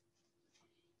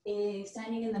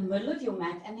 standing in the middle of your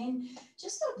mat, and then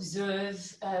just observe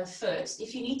first.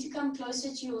 If you need to come closer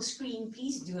to your screen,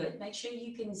 please do it. Make sure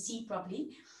you can see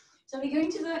properly. So we're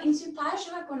going to go into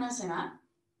Parsvakonasana,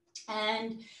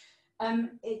 and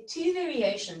two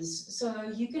variations.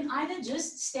 So you can either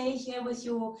just stay here with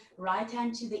your right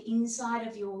hand to the inside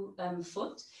of your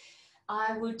foot.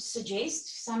 I would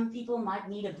suggest some people might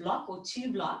need a block or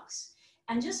two blocks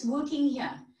and just working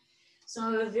here.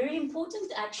 So a very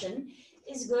important action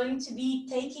is going to be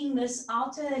taking this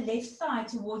outer left thigh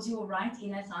towards your right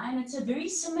inner thigh. And it's a very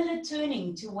similar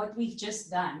turning to what we've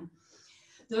just done.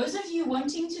 Those of you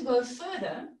wanting to go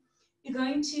further, you're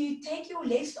going to take your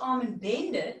left arm and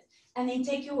bend it, and then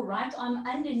take your right arm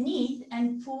underneath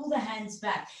and pull the hands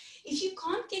back. If you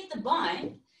can't get the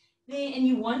bind, and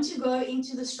you want to go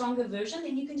into the stronger version,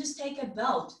 then you can just take a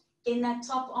belt in that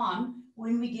top arm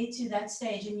when we get to that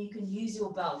stage, and you can use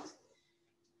your belt.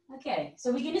 Okay,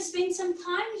 so we're going to spend some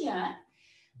time here.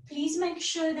 Please make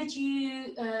sure that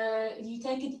you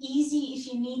take it easy if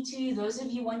you need to. Those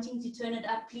of you wanting to turn it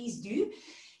up, please do.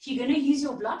 If you're going to use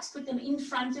your blocks, put them in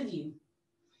front of you.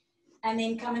 And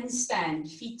then come and stand,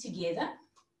 feet together.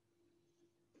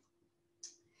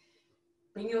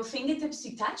 Bring your fingertips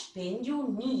to touch, bend your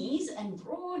knees and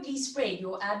broadly spread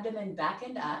your abdomen back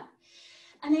and up.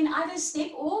 And then either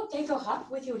step or take a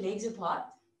hop with your legs apart.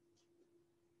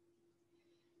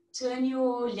 Turn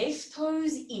your left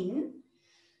toes in.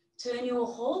 Turn your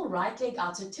whole right leg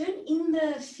out. So turn in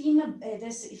the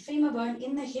femur bone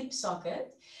in the hip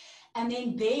socket. And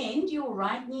then bend your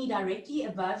right knee directly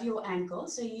above your ankle.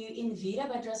 So you're in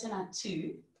Virabhadrasana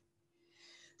 2.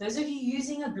 Those of you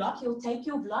using a block, you'll take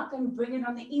your block and bring it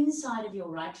on the inside of your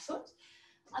right foot.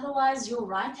 Otherwise, your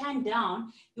right hand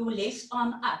down, your left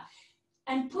arm up.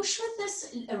 And push with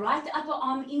this right upper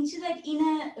arm into that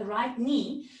inner right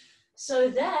knee so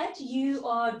that you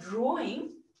are drawing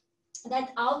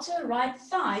that outer right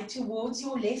thigh towards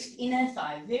your left inner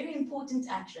thigh. Very important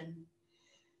action.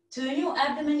 Turn your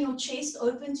abdomen, your chest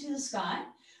open to the sky.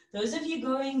 Those of you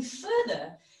going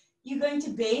further, you're going to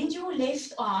bend your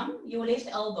left arm, your left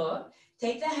elbow,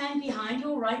 take the hand behind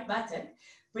your right buttock,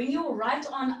 bring your right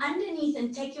arm underneath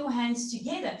and take your hands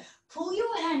together. Pull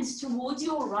your hands towards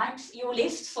your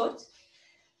left foot,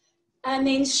 and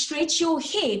then stretch your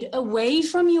head away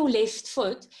from your left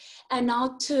foot. And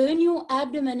now turn your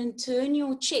abdomen and turn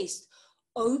your chest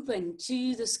open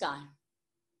to the sky.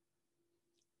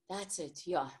 That's it,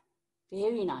 yeah,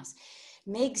 very nice.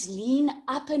 Megs, lean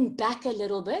up and back a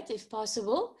little bit if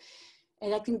possible.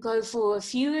 And I can go for a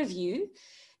few of you.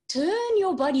 Turn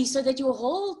your body so that your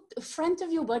whole front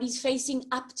of your body is facing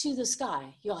up to the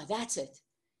sky. Yeah, that's it.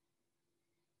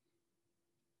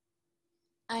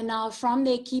 And now from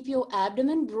there, keep your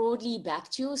abdomen broadly back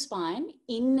to your spine.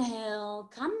 Inhale,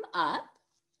 come up.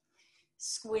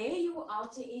 Square your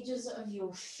outer edges of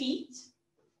your feet.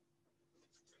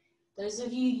 Those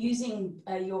of you using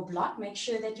your block, make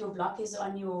sure that your block is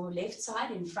on your left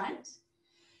side in front.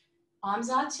 Arms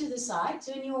out to the side.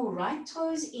 Turn your right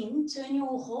toes in. Turn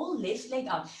your whole left leg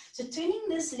out. So turning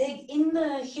this leg in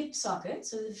the hip socket,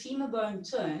 so the femur bone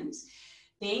turns.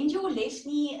 Bend your left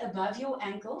knee above your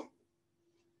ankle.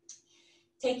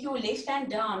 Take your left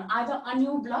hand down, either on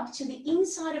your block to the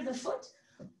inside of the foot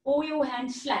or your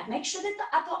hand flat. Make sure that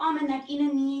the upper arm and that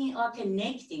inner knee are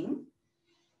connecting.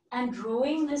 And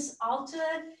drawing this outer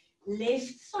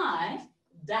left thigh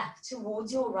back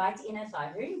towards your right inner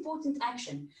thigh. Very important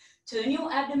action. Turn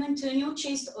your abdomen, turn your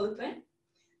chest open.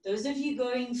 Those of you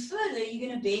going further, you're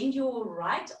going to bend your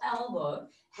right elbow,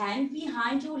 hand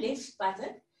behind your left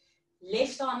buttock,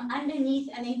 left arm underneath,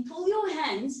 and then pull your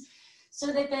hands so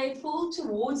that they pull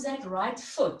towards that right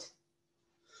foot.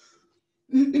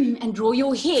 And draw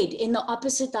your head in the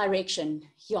opposite direction.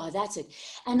 Yeah, that's it.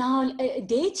 And now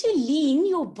dare to lean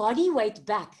your body weight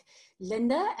back.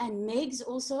 Linda and Megs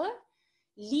also,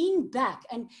 lean back.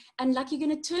 And like you're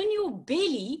going to turn your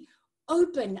belly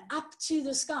open up to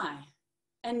the sky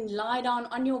and lie down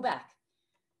on your back.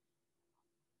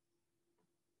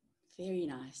 Very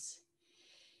nice.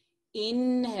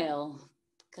 Inhale,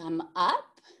 come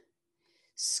up,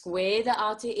 square the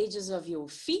outer edges of your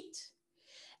feet,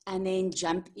 and then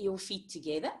jump your feet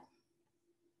together.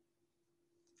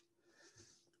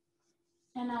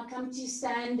 And now come to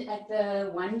stand at the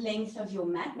one length of your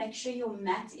mat. Make sure your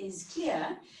mat is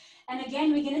clear. And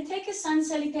again, we're going to take a sun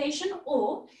salutation,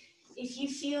 or if you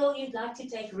feel you'd like to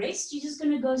take rest, you're just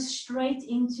going to go straight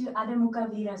into Adho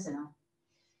Mukha Virasana.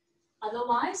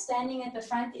 Otherwise, standing at the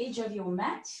front edge of your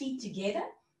mat, feet together.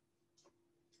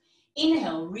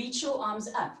 Inhale, reach your arms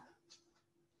up.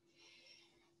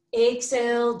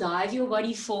 Exhale, dive your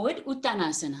body forward,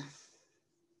 Uttanasana.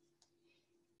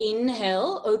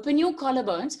 Inhale, open your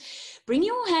collarbones. Bring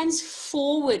your hands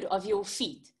forward of your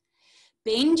feet.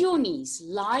 Bend your knees.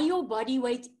 Lie your body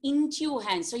weight into your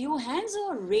hands. So your hands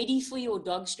are ready for your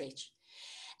dog stretch.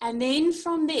 And then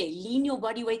from there, lean your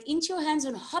body weight into your hands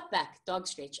and hop back, dog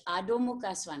stretch. Adho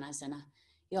Mukha Svanasana.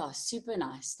 Yeah, super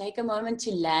nice. Take a moment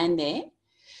to land there.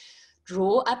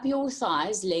 Draw up your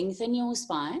thighs, lengthen your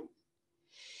spine.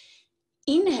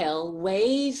 Inhale,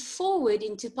 wave forward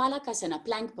into Palakasana,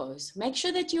 plank pose. Make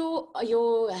sure that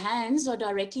your hands are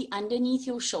directly underneath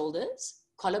your shoulders,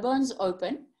 collarbones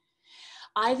open.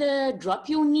 Either drop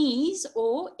your knees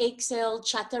or exhale,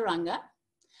 Chaturanga.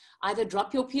 Either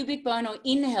drop your pubic bone or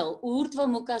inhale, Urdhva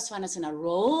Mukha Svanasana.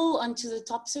 Roll onto the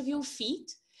tops of your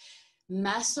feet.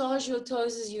 Massage your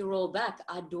toes as you roll back,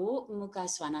 Adho Mukha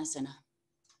Svanasana.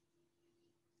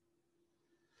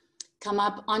 Come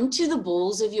up onto the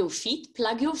balls of your feet.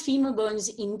 Plug your femur bones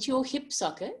into your hip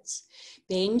sockets.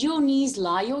 Bend your knees,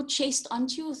 lie your chest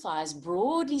onto your thighs.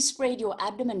 Broadly spread your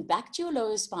abdomen back to your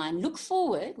lower spine. Look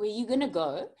forward where you're going to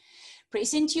go.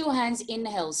 Press into your hands.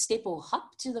 Inhale, step or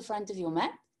hop to the front of your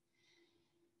mat.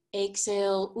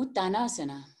 Exhale,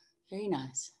 Uttanasana. Very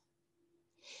nice.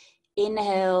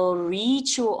 Inhale,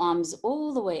 reach your arms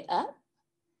all the way up.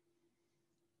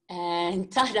 And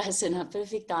Tadasana,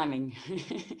 perfect timing.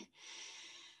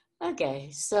 Okay,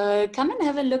 so come and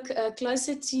have a look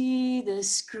closer to the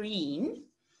screen.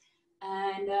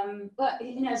 And,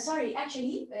 sorry,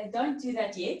 actually, don't do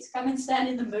that yet. Come and stand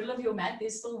in the middle of your mat.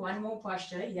 There's still one more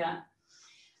posture here.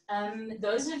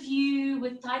 Those of you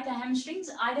with tighter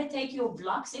hamstrings, either take your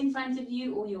blocks in front of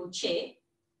you or your chair,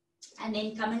 and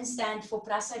then come and stand for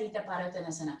Prasarita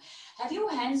Parattanasana. Have your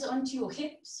hands onto your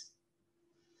hips.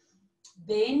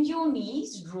 Bend your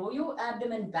knees, draw your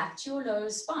abdomen back to your lower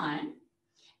spine,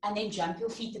 and then jump your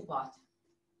feet apart.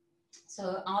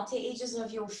 So outer edges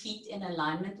of your feet in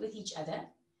alignment with each other.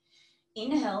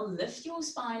 Inhale, lift your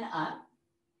spine up.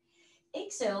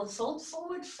 Exhale, fold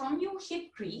forward from your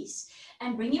hip crease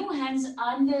and bring your hands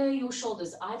under your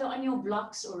shoulders, either on your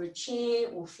blocks or a chair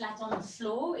or flat on the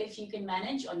floor if you can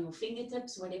manage, on your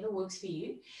fingertips, whatever works for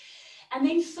you. And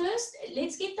then first,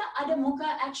 let's get the Adho Mukha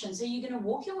action. So you're going to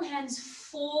walk your hands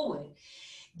forward.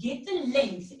 Get the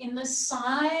length in the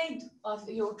side of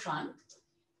your trunk.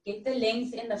 Get the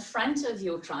length in the front of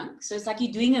your trunk. So it's like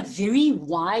you're doing a very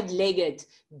wide-legged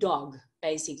dog,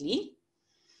 basically.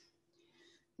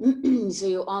 So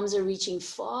your arms are reaching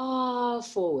far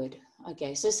forward.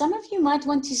 Okay, so some of you might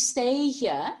want to stay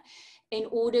here in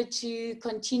order to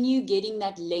continue getting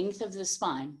that length of the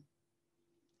spine.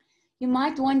 You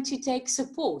might want to take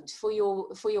support for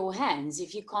your hands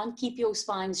if you can't keep your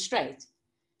spine straight.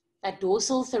 That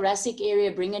dorsal thoracic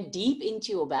area, bring it deep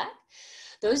into your back.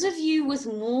 Those of you with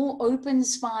more open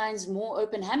spines, more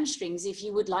open hamstrings, if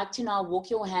you would like to now walk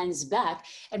your hands back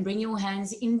and bring your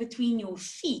hands in between your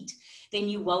feet, then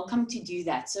you're welcome to do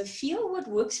that. So feel what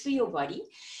works for your body.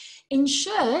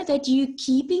 Ensure that you're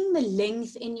keeping the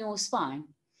length in your spine.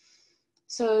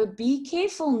 So be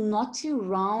careful not to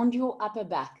round your upper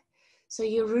back. So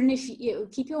if you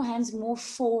keep your hands more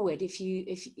forward, if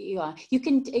you are, you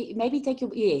can maybe take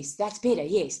your, yes, that's better,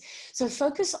 yes. So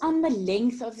focus on the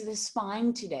length of the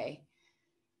spine today.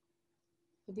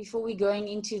 Before we're going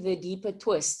into the deeper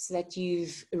twists that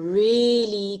you've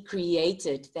really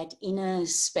created, that inner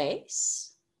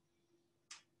space.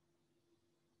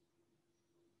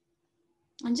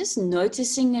 And just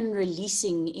noticing and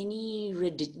releasing any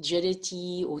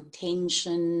rigidity or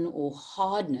tension or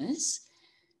hardness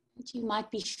that you might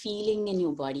be feeling in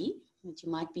your body, that you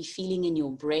might be feeling in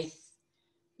your breath,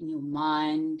 in your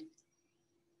mind.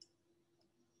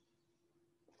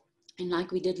 And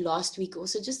like we did last week,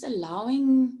 also just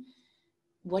allowing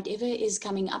whatever is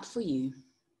coming up for you.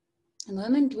 The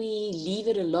moment we leave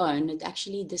it alone, it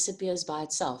actually disappears by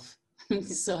itself.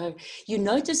 So you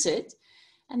notice it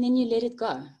and then you let it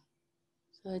go.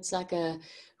 So it's like a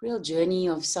real journey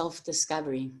of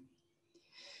self-discovery.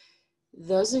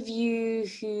 Those of you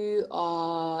who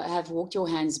have walked your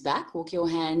hands back, walk your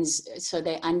hands so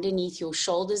they're underneath your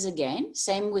shoulders again.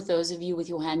 Same with those of you with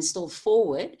your hands still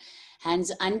forward,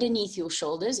 hands underneath your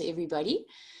shoulders, everybody.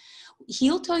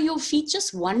 Heel toe your feet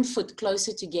just 1 foot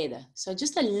closer together. So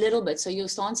just a little bit. So your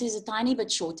stance is a tiny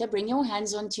bit shorter. Bring your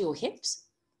hands onto your hips,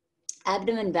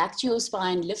 abdomen back to your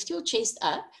spine, lift your chest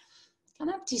up, come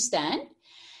up to stand,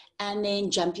 and then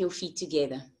jump your feet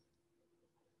together.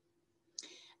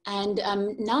 And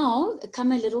now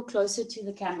come a little closer to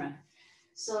the camera.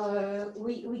 So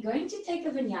we're going to take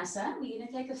a vinyasa, we're going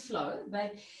to take a flow,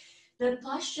 but the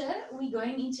posture we're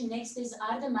going into next is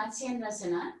Ardha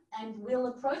Matsyasana, and we'll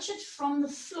approach it from the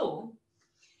floor.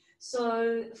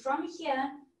 So from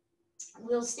here,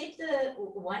 we'll step the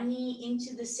one knee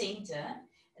into the center,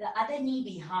 the other knee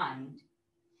behind,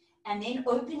 and then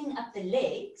opening up the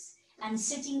legs and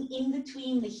sitting in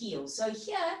between the heels. So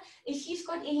here, if you've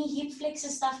got any hip flexor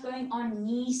stuff going on,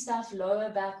 knee stuff, lower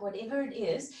back, whatever it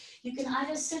is, you can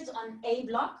either sit on a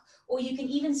block or you can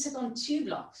even sit on 2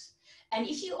 blocks. And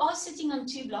if you are sitting on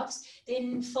 2 blocks,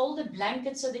 then fold a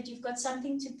blanket so that you've got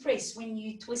something to press when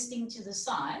you're twisting to the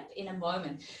side in a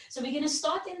moment. So we're going to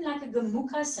start in like a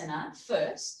Gomukhasana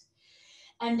first.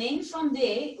 And then from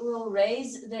there, we'll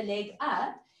raise the leg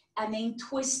up and then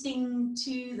twisting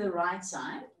to the right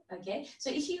side. Okay, so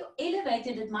if you elevate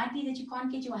it, it might be that you can't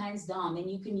get your hands down, then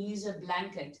you can use a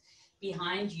blanket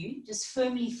behind you, just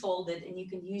firmly folded, and you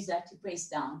can use that to press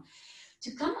down.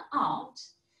 To come out,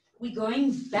 we're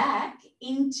going back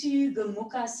into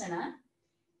Gomukhasana,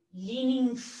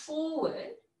 leaning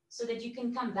forward so that you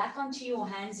can come back onto your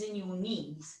hands and your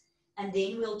knees, and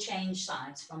then we'll change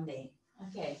sides from there.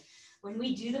 Okay. When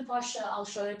we do the posture, I'll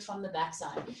show it from the back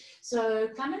side. So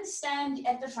come and stand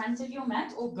at the front of your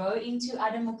mat or go into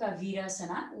Adho Mukha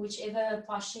Virasana, whichever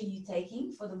posture you're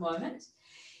taking for the moment.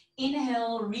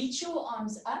 Inhale, reach your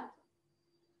arms up.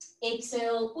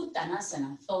 Exhale,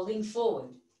 Uttanasana, folding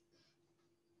forward.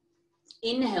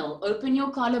 Inhale, open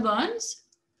your collarbones.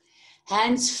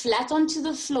 Hands flat onto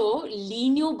the floor.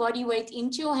 Lean your body weight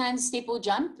into your hands, step or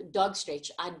jump. Dog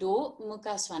stretch, Adho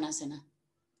Mukha Svanasana.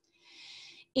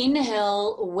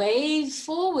 Inhale, wave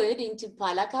forward into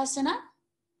Palakasana.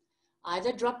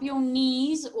 Either drop your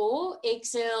knees or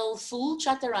exhale, full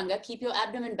chaturanga. Keep your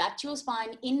abdomen back to your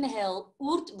spine. Inhale,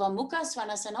 Urdhva Mukha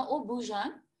Svanasana or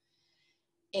Bhujan.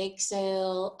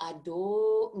 Exhale,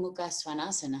 Adho Mukha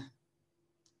Svanasana.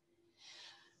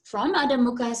 From Adho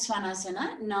Mukha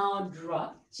Svanasana, now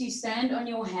drop to stand on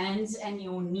your hands and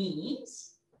your knees.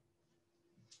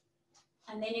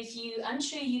 And then if you're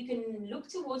unsure, you can look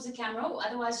towards the camera or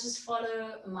otherwise just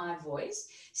follow my voice.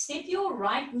 Step your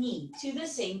right knee to the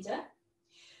center.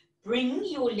 Bring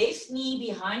your left knee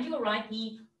behind your right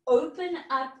knee. Open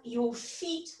up your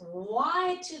feet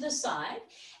wide to the side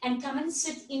and come and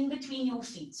sit in between your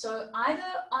feet. So either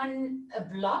on a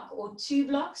block or 2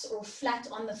 blocks or flat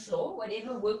on the floor,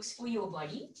 whatever works for your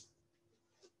body.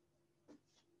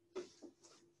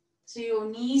 So your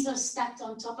knees are stacked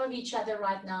on top of each other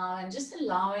right now and just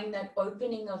allowing that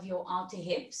opening of your outer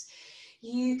hips.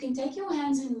 You can take your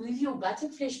hands and move your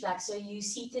buttock flesh back so you're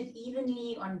seated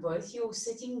evenly on both your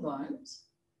sitting bones.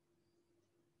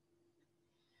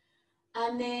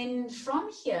 And then from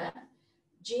here,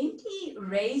 gently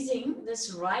raising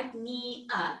this right knee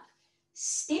up,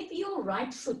 step your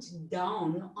right foot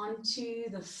down onto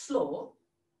the floor.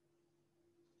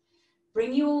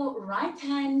 Bring your right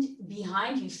hand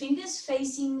behind you, fingers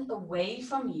facing away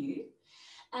from you.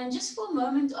 And just for a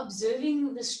moment,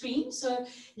 observing the screen. So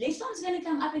left arm's going to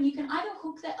come up and you can either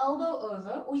hook the elbow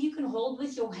over or you can hold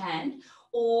with your hand,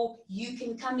 or you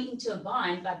can come into a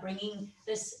bind by bringing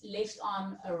this left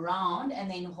arm around and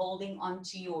then holding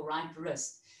onto your right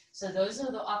wrist. So those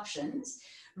are the options.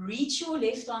 Reach your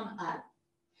left arm up.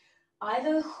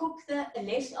 Either hook the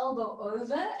left elbow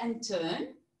over and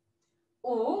turn,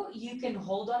 or you can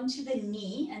hold on to the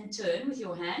knee and turn with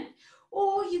your hand,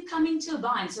 or you come into a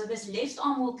bind. So this left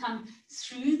arm will come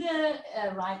through the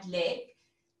right leg,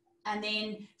 and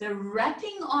then the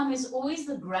wrapping arm is always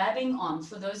the grabbing arm.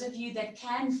 For those of you that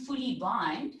can fully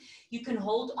bind, you can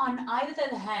hold on either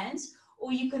the hands,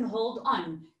 or you can hold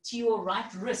on to your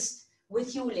right wrist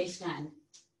with your left hand.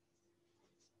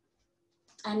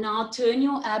 And now turn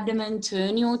your abdomen,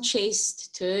 turn your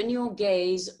chest, turn your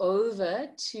gaze over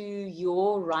to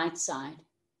your right side.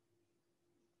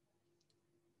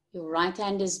 Your right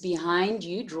hand is behind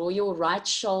you. Draw your right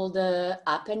shoulder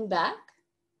up and back.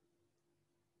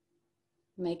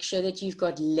 Make sure that you've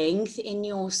got length in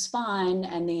your spine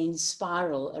and then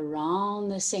spiral around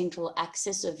the central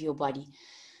axis of your body.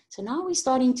 So now we're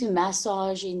starting to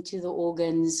massage into the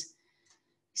organs,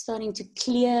 starting to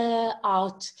clear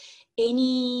out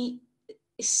any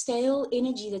stale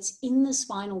energy that's in the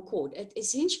spinal cord.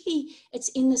 Essentially, it's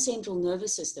in the central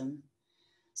nervous system.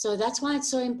 So that's why it's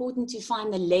so important to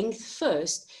find the length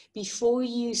first before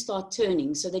you start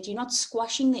turning, so that you're not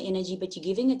squashing the energy, but you're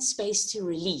giving it space to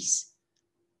release.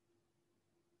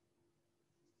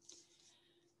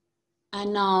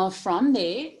 And now from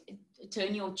there,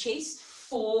 turn your chest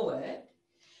forward.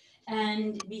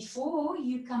 And before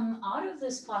you come out of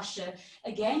this posture,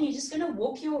 again, you're just going to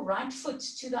walk your right foot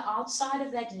to the outside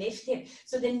of that left hip.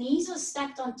 So the knees are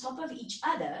stacked on top of each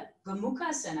other,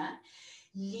 Gomukhasana.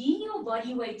 Lean your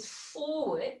body weight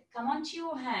forward, come onto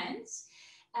your hands,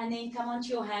 and then come onto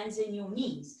your hands and your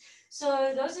knees.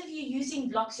 So those of you using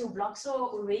blocks, your blocks are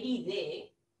already there.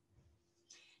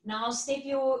 Now step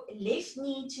your left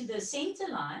knee to the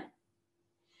center line.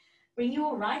 Bring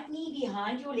your right knee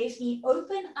behind your left knee.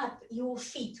 Open up your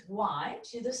feet wide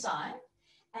to the side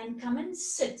and come and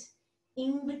sit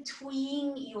in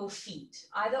between your feet,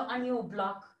 either on your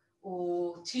block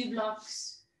or 2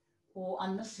 blocks or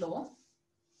on the floor.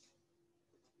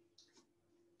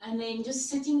 And then just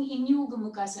sitting in your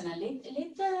Gomukhasana,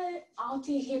 let the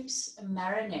outer hips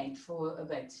marinate for a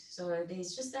bit. So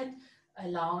there's just that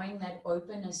allowing that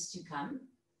openness to come,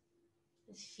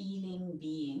 the feeling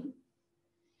being.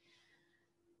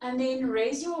 And then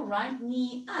raise your right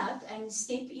knee up and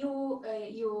step your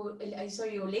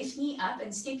left knee up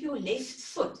and step your left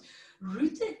foot.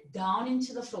 Root it down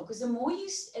into the floor, because the more you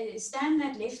stand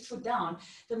that left foot down,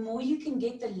 the more you can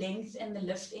get the length and the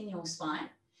lift in your spine.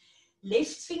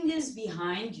 Left fingers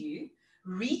behind you.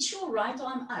 Reach your right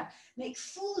arm up. Make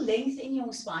full length in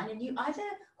your spine, and you either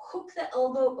hook the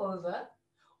elbow over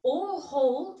or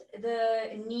hold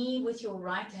the knee with your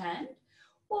right hand,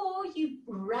 or you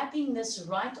wrapping this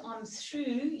right arm through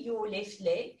your left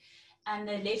leg and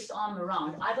the left arm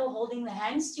around, either holding the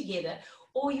hands together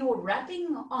or your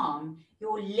wrapping arm,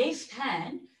 your left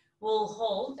hand will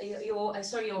hold,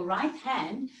 your right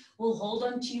hand will hold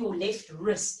onto your left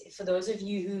wrist, for those of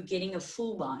you who are getting a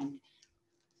full bind.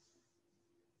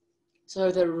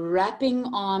 So the wrapping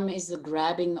arm is the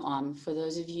grabbing arm, for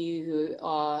those of you who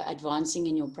are advancing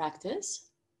in your practice.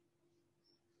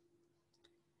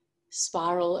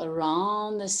 Spiral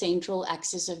around the central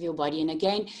axis of your body. And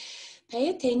again, pay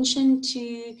attention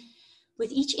to,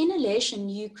 with each inhalation,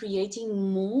 you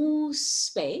creating more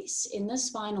space in the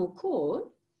spinal cord.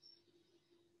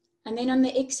 And then on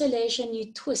the exhalation,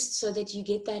 you twist so that you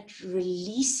get that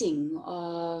releasing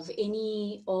of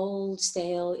any old,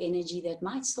 stale energy that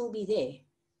might still be there.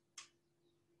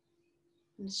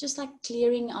 And it's just like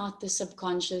clearing out the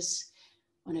subconscious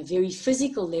on a very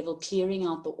physical level, clearing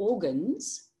out the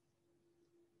organs.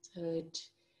 So it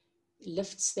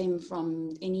lifts them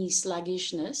from any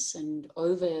sluggishness and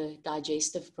over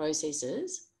digestive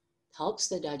processes, helps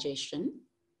the digestion.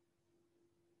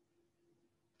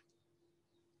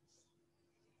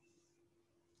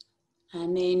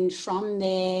 And then from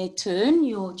there, turn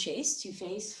your chest to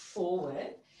face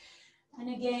forward.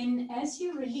 And again, as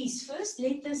you release, first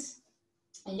let this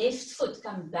left foot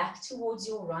come back towards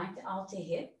your right outer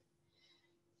hip.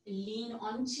 Lean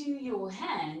onto your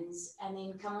hands and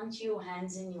then come onto your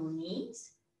hands and your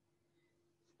knees.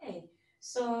 Okay,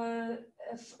 so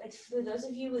for those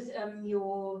of you with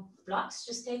your blocks,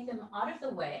 just take them out of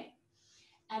the way.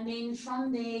 And then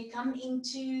from there, come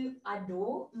into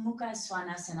Adho Mukha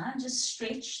Svanasana. Just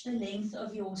stretch the length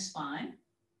of your spine.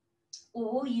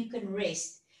 Or you can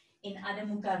rest in Adho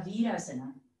Mukha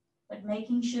Virasana, but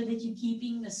making sure that you're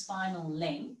keeping the spinal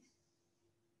length.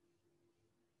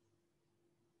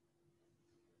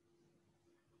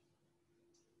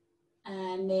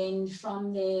 And then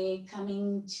from there,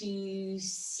 coming to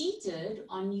seated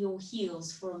on your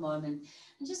heels for a moment.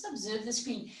 And just observe the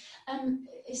screen.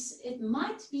 It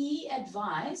might be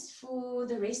advised for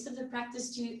the rest of the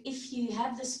practice to, if you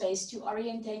have the space, to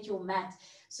orientate your mat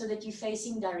so that you're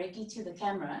facing directly to the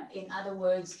camera. In other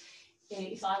words,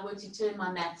 if I were to turn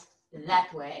my mat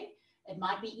that way, it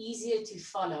might be easier to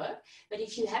follow. But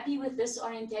if you're happy with this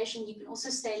orientation, you can also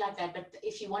stay like that. But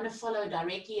if you want to follow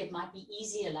directly, it might be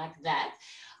easier like that.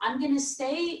 I'm going to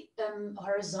stay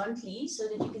horizontally so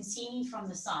that you can see me from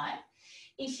the side.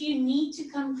 If you need to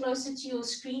come closer to your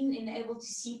screen and able to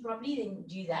see properly, then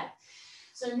do that.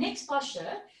 So next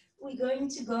posture, we're going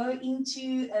to go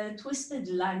into a twisted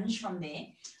lunge from there.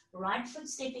 right foot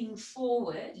stepping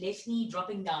forward, left knee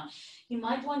dropping down. You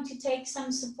might want to take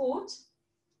some support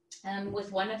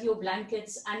with one of your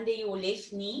blankets under your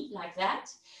left knee, like that.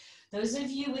 Those of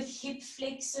you with hip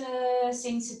flexor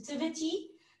sensitivity,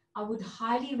 I would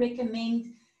highly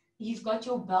recommend, you've got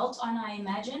your belt on, I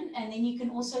imagine, and then you can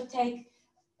also take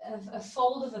a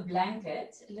fold of a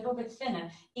blanket, a little bit thinner,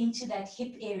 into that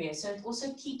hip area. So it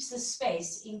also keeps the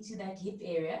space into that hip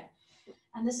area.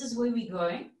 And this is where we're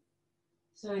going.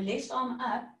 So left arm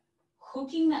up,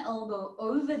 hooking the elbow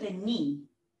over the knee.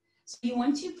 So you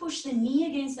want to push the knee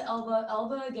against the elbow,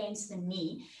 elbow against the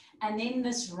knee, and then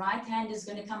this right hand is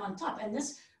going to come on top. And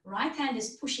this right hand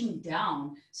is pushing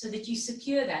down so that you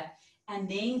secure that, and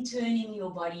then turning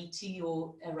your body to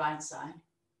your right side.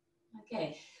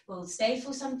 Okay, we'll stay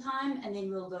for some time, and then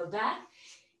we'll go back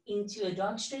into a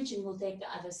dog stretch, and we'll take the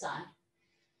other side.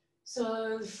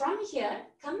 So from here,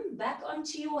 come back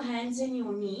onto your hands and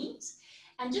your knees,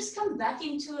 and just come back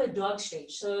into a dog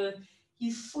stretch. So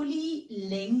you're fully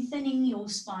lengthening your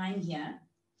spine here.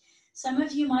 Some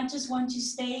of you might just want to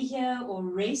stay here or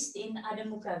rest in Adho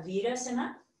Mukha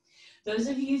Virasana. Those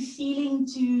of you feeling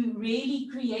to really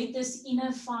create this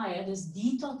inner fire, this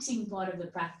detoxing part of the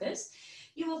practice,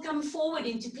 you will come forward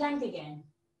into plank again.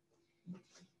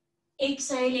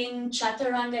 Exhaling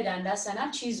Chaturanga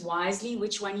Dandasana. Choose wisely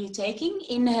which one you're taking.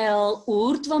 Inhale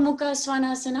Urdhva Mukha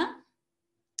Svanasana.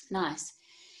 Nice.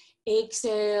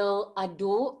 Exhale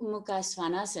Adho Mukha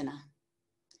Svanasana.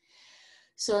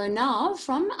 So now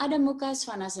from Adho Mukha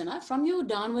Svanasana, from your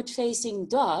downward facing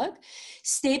dog,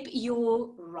 step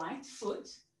your right foot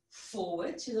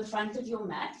forward to the front of your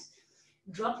mat.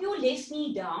 Drop your left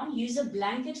knee down. Use a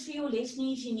blanket for your left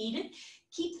knee if you need it.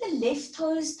 Keep the left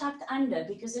toes tucked under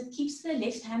because it keeps the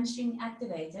left hamstring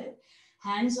activated.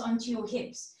 Hands onto your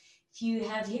hips. If you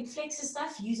have hip flexor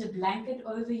stuff, use a blanket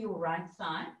over your right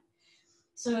thigh.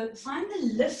 So find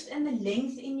the lift and the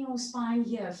length in your spine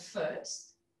here first.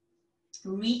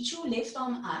 Reach your left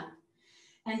arm up,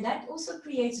 and that also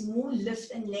creates more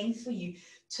lift and length for you.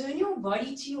 Turn your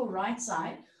body to your right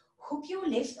side. Hook your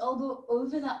left elbow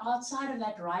over the outside of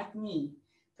that right knee.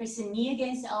 Press the knee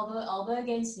against the elbow, elbow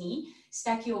against knee.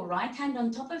 Stack your right hand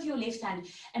on top of your left hand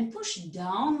and push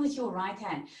down with your right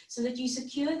hand so that you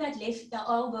secure the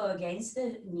elbow against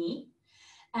the knee.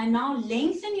 And now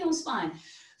lengthen your spine.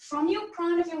 From your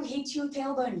crown of your head to your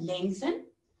tailbone, lengthen.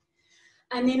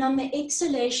 And then on the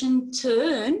exhalation,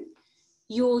 turn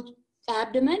your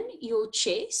abdomen, your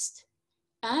chest,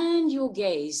 and your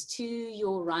gaze to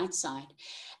your right side.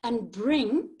 And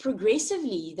bring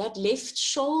progressively that left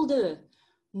shoulder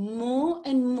more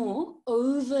and more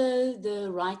over the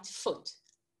right foot.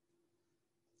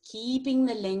 Keeping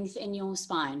the length in your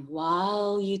spine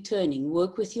while you're turning.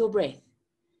 Work with your breath.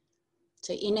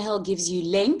 So inhale gives you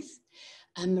length.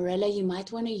 Mirella, you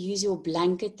might want to use your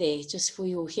blanket there just for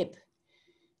your hip.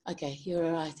 Okay, you're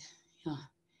all right.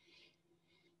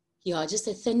 Yeah, just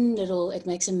a thin little, it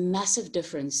makes a massive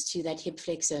difference to that hip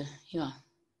flexor. Yeah.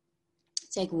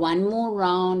 Take one more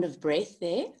round of breath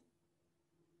there.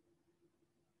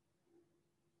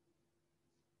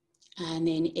 And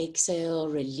then exhale,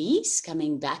 release,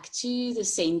 coming back to the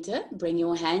center. Bring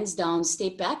your hands down,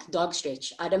 step back, dog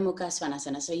stretch, Adho Mukha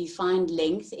Svanasana. So you find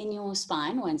length in your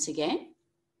spine once again.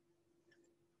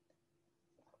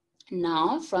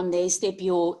 Now, from there, step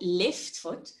your left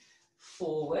foot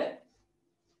forward.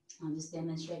 I'll just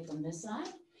demonstrate from this side.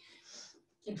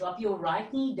 You drop your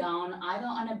right knee down, either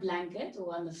on a blanket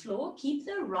or on the floor. Keep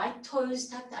the right toes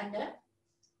tucked under.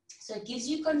 So it gives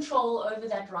you control over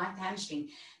that right hamstring.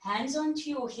 Hands onto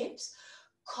your hips.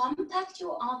 Compact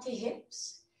your outer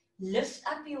hips. Lift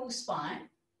up your spine.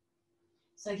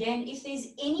 So again, if there's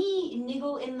any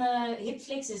niggle in the hip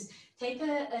flexors, take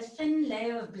a thin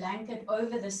layer of blanket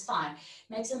over this thigh.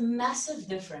 Makes a massive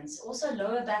difference. Also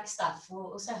lower back stuff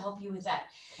will also help you with that.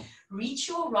 Reach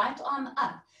your right arm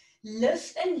up.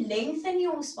 Lift and lengthen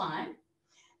your spine.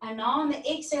 And now on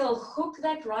the exhale, hook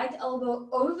that right elbow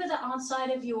over the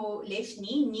outside of your left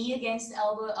knee, knee against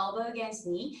elbow, elbow against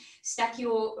knee. Stack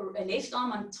your left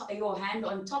arm on top, your hand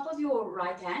on top of your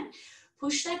right hand.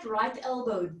 Push that right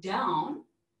elbow down.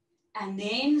 And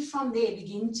then from there,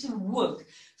 begin to work.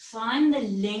 Find the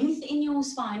length in your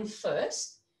spine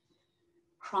first.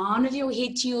 Crown of your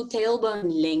head to your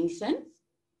tailbone, lengthen.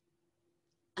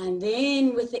 And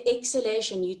then with the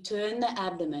exhalation, you turn the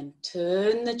abdomen,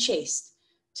 turn the chest,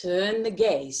 turn the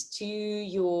gaze to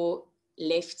your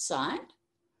left side.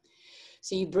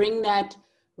 So you bring that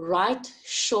right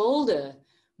shoulder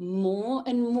more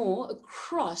and more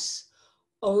across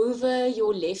over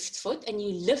your left foot, and you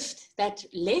lift that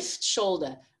left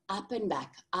shoulder up and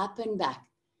back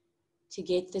to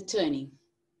get the turning.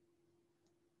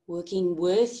 working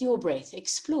with your breath.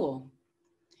 Explore.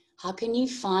 How can you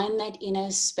find that inner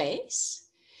space?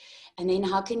 And then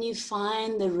how can you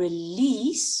find the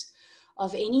release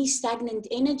of any stagnant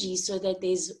energy so that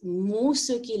there's more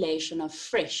circulation of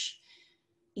fresh,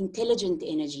 intelligent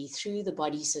energy through the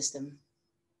body system?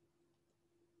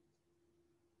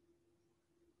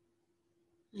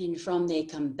 And from there,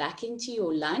 come back into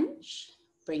your lunge.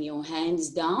 Bring your hands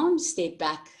down, step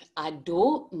back,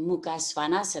 Adho Mukha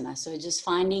Svanasana. So just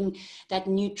finding that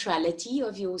neutrality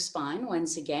of your spine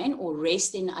once again, or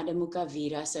rest in Adho Mukha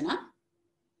Virasana.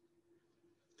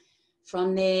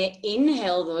 From there,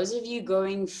 inhale. Those of you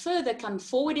going further, come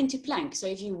forward into plank. So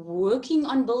if you're working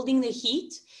on building the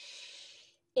heat,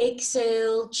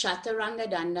 exhale,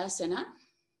 Chaturanga Dandasana.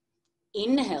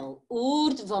 Inhale,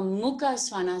 Urdhva Mukha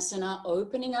Svanasana,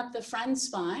 opening up the front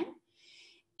spine.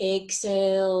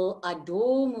 Exhale,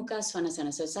 Adho Mukha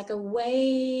Svanasana. So it's like a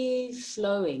wave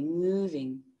flowing,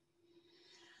 moving.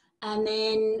 And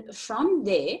then from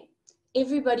there,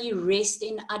 everybody rest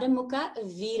in Adho Mukha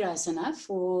Virasana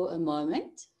for a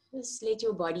moment. Just let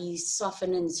your body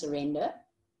soften and surrender.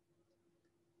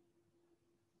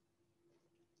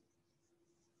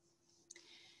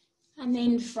 And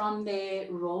then from there,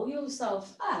 roll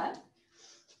yourself up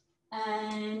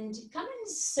and come and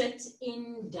sit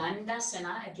in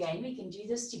Dandasana. Again, we can do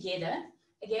this together.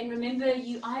 Again, remember,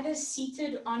 you either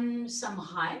seated on some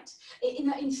height.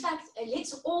 In fact,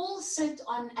 let's all sit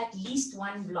on at least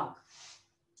one block.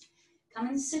 Come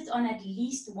and sit on at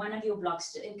least one of your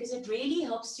blocks, because it really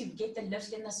helps to get the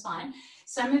lift in the spine.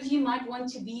 Some of you might want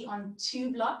to be on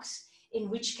 2 blocks, in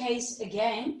which case,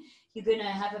 again, you're going to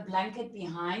have a blanket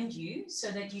behind you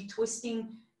so that you're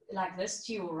twisting like this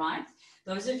to your right.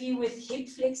 Those of you with hip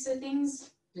flexor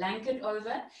things, blanket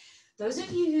over. Those of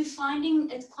you who are finding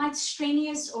it quite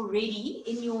strenuous already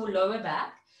in your lower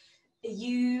back,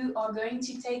 you are going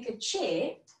to take a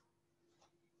chair,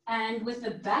 and with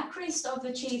the backrest of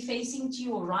the chair facing to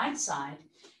your right side,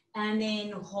 and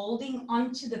then holding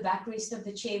onto the backrest of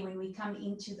the chair when we come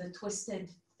into the twisted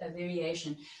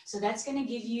variation. So that's going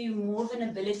to give you more of an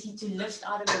ability to lift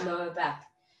out of the lower back.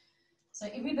 So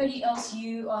everybody else,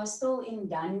 you are still in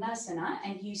Dandasana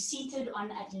and you seated on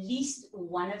at least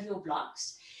one of your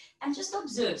blocks. And just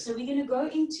observe. So we're going to go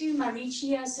into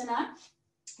Marichyasana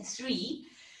 3.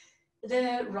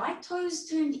 The right toes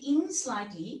turned in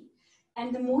slightly.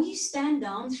 And the more you stand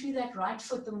down through that right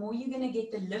foot, the more you're going to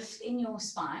get the lift in your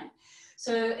spine.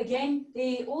 So again,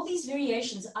 there are all these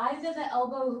variations, either the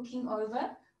elbow hooking over,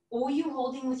 or you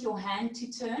holding with your hand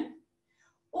to turn,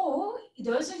 or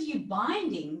those of you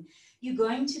binding, you're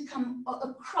going to come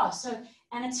across. So,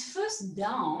 and it's first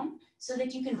down so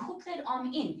that you can hook that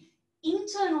arm in.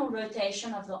 Internal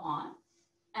rotation of the arm.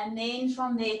 And then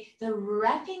from there, the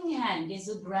wrapping hand is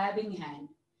a grabbing hand.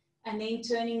 And then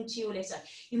turning to your left side.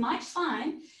 You might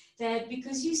find that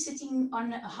because you're sitting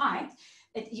on a height,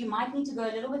 that you might need to go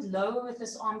a little bit lower with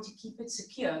this arm to keep it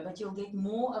secure, but you'll get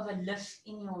more of a lift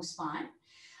in your spine.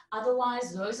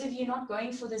 Otherwise, those of you not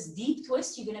going for this deep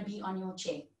twist, you're going to be on your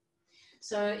chair.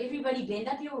 So everybody bend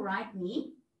up your right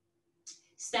knee,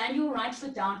 stand your right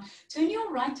foot down, turn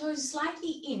your right toes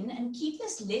slightly in and keep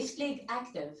this left leg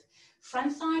active.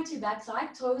 Front thigh to back thigh,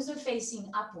 toes are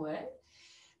facing upward.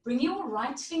 Bring your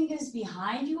right fingers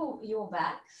behind your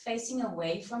back, facing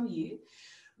away from you.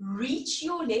 Reach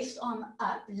your left arm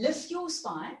up, lift your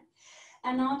spine,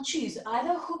 and now choose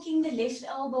either hooking the left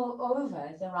elbow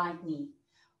over the right knee,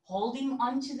 holding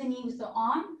onto the knee with the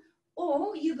arm,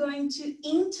 or you're going to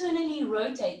internally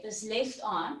rotate this left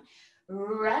arm,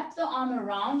 wrap the arm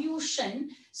around your shin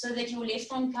so that your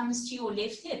left arm comes to your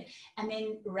left hip, and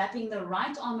then wrapping the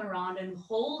right arm around and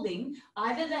holding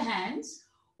either the hands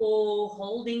or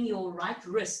holding your right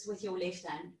wrist with your left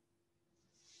hand.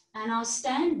 And I'll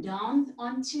stand down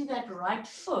onto that right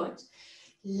foot,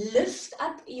 lift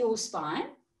up your spine,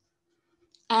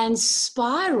 and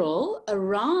spiral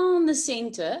around the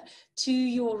center to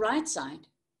your right side.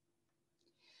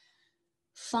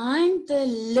 Find the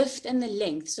lift and the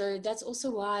length. So that's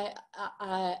also why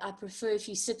I prefer if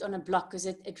you sit on a block, because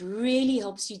it really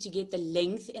helps you to get the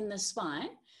length in the spine.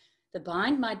 The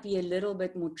bind might be a little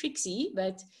bit more tricksy,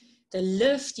 but the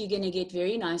lift you're going to get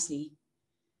very nicely.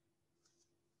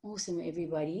 Awesome,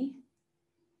 everybody.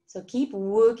 So keep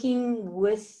working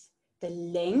with the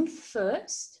length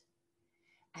first,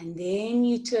 and then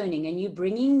you're turning and you're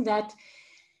bringing that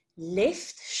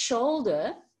left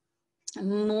shoulder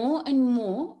more and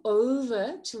more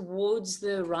over towards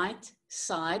the right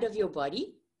side of your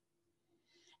body.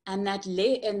 And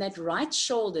that right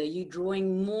shoulder, you're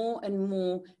drawing more and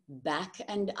more back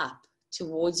and up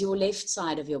towards your left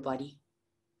side of your body.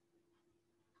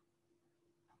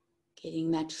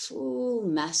 Getting that full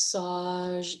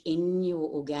massage in your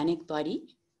organic body.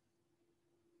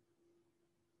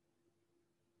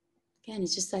 Again,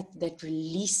 it's just like that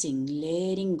releasing,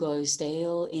 letting go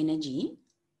stale energy.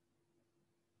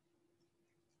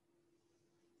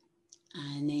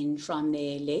 And then from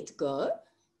there, let go.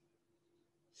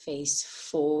 Face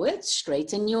forward,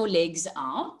 straighten your legs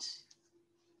out.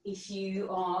 If you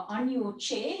are on your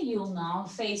chair, you'll now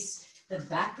face the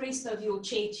backrest of your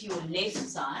chair to your left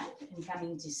side and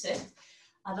coming to sit.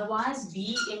 Otherwise,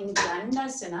 be in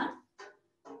Dandasana.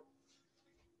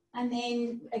 And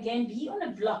then again, be on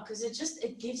a block because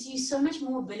it gives you so much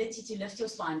more ability to lift your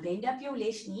spine. Bend up your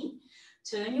left knee,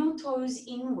 turn your toes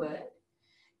inward.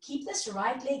 Keep this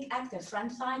right leg active,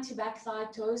 front thigh to back thigh,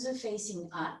 toes are facing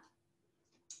up.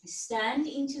 Stand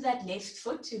into that left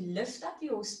foot to lift up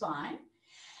your spine.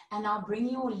 And now bring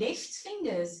your left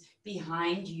fingers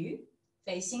behind you,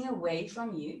 facing away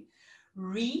from you.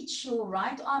 Reach your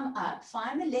right arm up,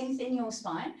 find the length in your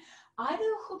spine, either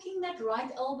hooking that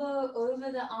right elbow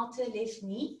over the outer left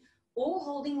knee or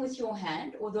holding with your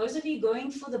hand, or those of you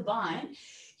going for the bind,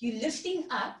 you're lifting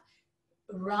up,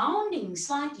 rounding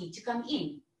slightly to come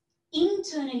in.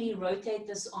 Internally rotate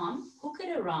this arm, hook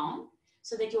it around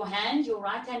so that your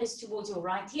right hand is towards your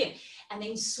right ear, and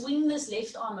then swing this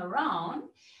left arm around.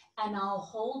 And now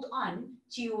hold on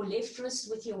to your left wrist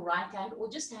with your right hand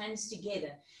or just hands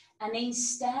together. And then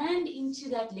stand into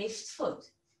that left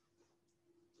foot.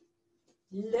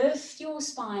 Lift your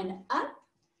spine up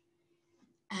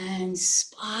and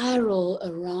spiral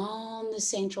around the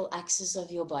central axis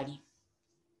of your body.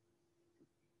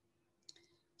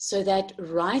 So that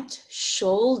right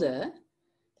shoulder,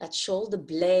 that shoulder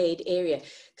blade area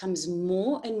comes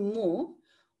more and more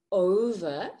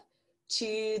over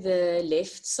to the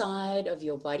left side of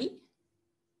your body.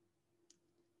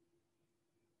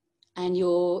 And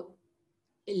your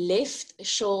left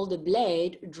shoulder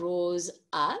blade draws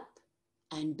up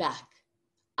and back,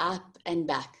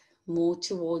 more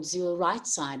towards your right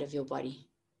side of your body.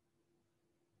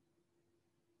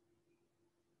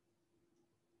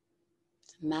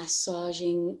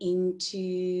 Massaging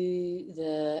into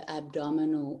the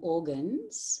abdominal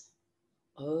organs,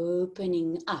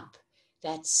 opening up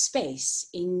that space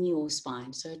in your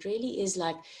spine. So it really is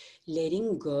like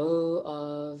letting go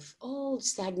of all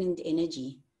stagnant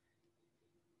energy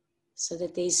so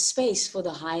that there's space for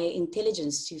the higher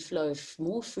intelligence to flow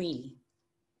more freely.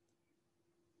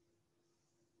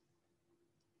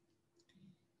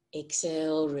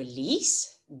 Exhale,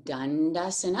 release,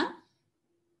 Dandasana.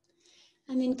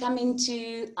 And then come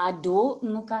into Adho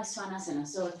Mukha Svanasana.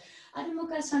 So Adho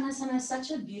Mukha Svanasana is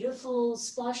such a beautiful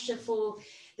posture for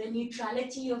the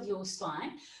neutrality of your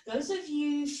spine. Those of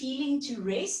you feeling to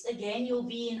rest, again, you'll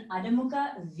be in Adho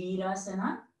Mukha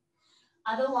Virasana.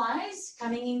 Otherwise,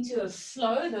 coming into a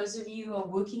flow, those of you who are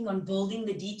working on building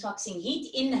the detoxing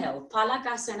heat, inhale,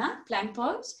 Palakasana, plank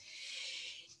pose.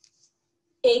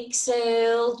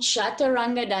 Exhale,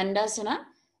 Chaturanga Dandasana.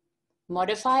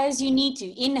 Modify as you need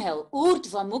to. Inhale,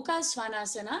 Urdhva Mukha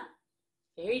Svanasana.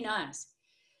 Very nice.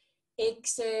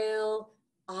 Exhale,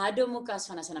 Adho Mukha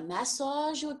Svanasana.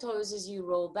 Massage your toes as you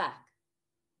roll back.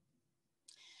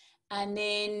 And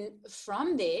then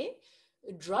from there,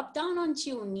 drop down onto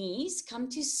your knees, come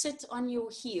to sit on your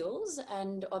heels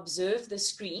and observe the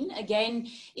screen. Again,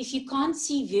 if you can't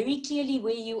see very clearly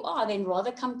where you are, then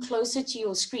rather come closer to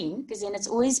your screen because then it's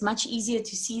always much easier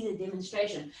to see the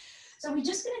demonstration. So we're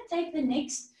just going to take the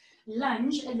next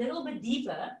lunge a little bit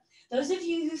deeper. Those of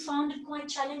you who found it quite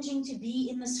challenging to be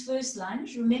in this first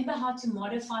lunge, remember how to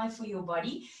modify for your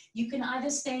body. You can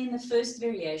either stay in the first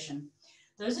variation.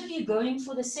 Those of you going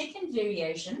for the second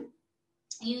variation,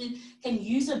 you can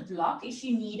use a block if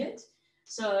you need it.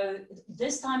 So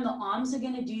this time the arms are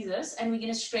going to do this and we're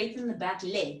going to straighten the back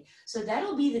leg. So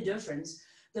that'll be the difference.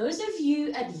 Those of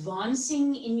you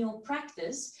advancing in your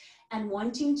practice and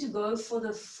wanting to go for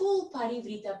the full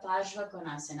Parivrita Parshva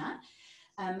Konasana,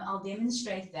 I'll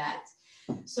demonstrate that.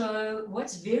 So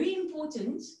what's very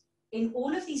important in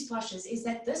all of these postures is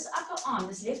that this upper arm,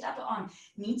 this left upper arm,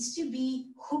 needs to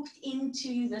be hooked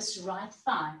into this right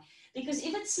thigh. Because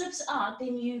if it slips out,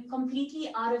 then you're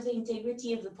completely out of the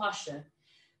integrity of the posture.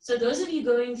 So those of you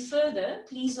going further,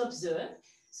 please observe.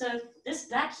 So this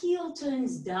back heel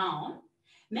turns down.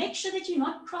 Make sure that you're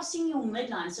not crossing your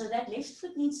midline. So that left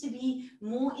foot needs to be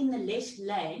more in the left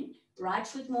lane, right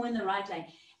foot more in the right lane.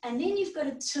 And then you've got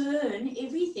to turn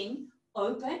everything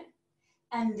open.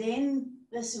 And then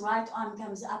this right arm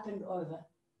comes up and over.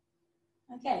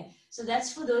 Okay, so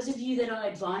that's for those of you that are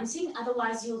advancing.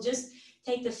 Otherwise, you'll just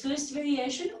take the first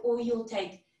variation or you'll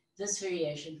take this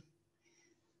variation.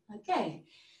 Okay,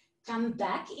 Come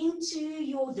back into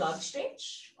your dog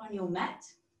stretch on your mat.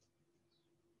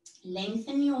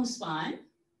 Lengthen your spine.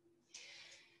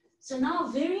 So now,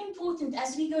 very important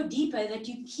as we go deeper that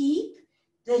you keep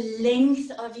the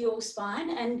length of your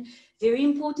spine, and very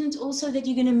important also that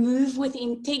you're going to move with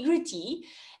integrity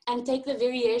and take the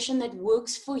variation that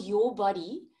works for your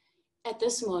body at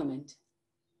this moment.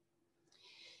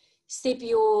 Step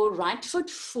your right foot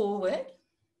forward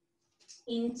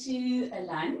into a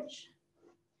lunge.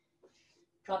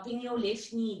 Dropping your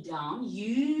left knee down.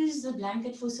 Use the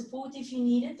blanket for support if you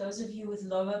need it. Those of you with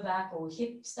lower back or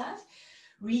hip stuff,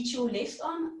 reach your left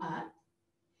arm up.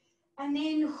 And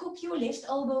then hook your left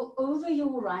elbow over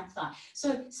your right thigh.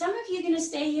 So some of you are going to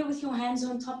stay here with your hands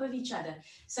on top of each other.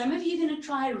 Some of you are going to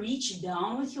try reach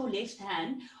down with your left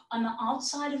hand on the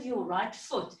outside of your right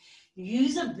foot.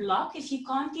 Use a block if you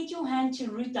can't get your hand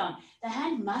to root down. The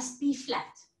hand must be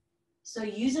flat. So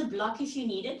use a block if you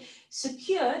need it.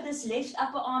 Secure this left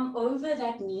upper arm over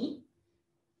that knee.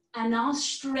 And now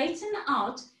straighten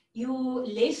out your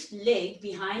left leg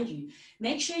behind you.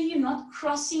 Make sure you're not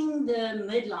crossing the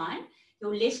midline.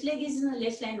 Your left leg is in the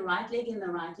left lane, right leg in the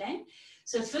right lane.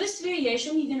 So first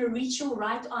variation, you're going to reach your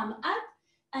right arm up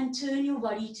and turn your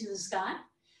body to the sky.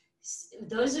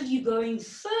 Those of you going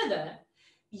further,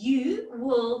 you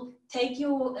will take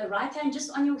your right hand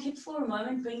just on your hip for a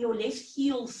moment, bring your left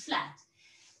heel flat.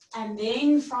 And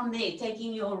then from there,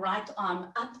 taking your right arm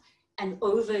up and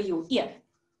over your ear.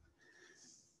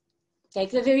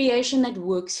 Take the variation that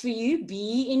works for you.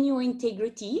 Be in your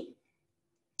integrity.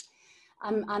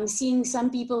 I'm seeing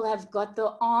some people have got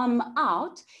the arm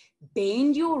out.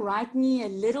 Bend your right knee a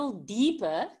little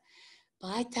deeper.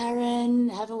 Bye,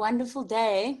 Taryn. Have a wonderful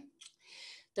day.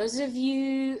 Those of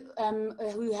you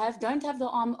who don't have the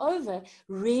arm over,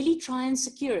 really try and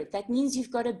secure it. That means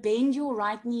you've got to bend your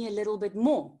right knee a little bit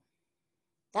more.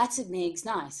 That's it, Megs.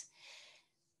 Nice.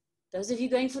 Those of you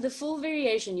going for the full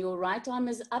variation, your right arm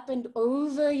is up and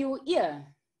over your ear.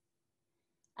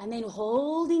 And then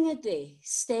holding it there.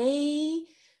 Stay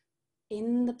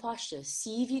in the posture.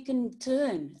 See if you can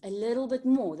turn a little bit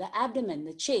more. The abdomen,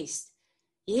 the chest.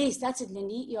 Yes, that's it,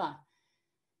 Lindy. Yeah.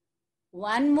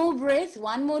 One more breath,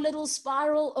 one more little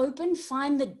spiral open.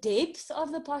 Find the depth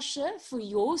of the posture for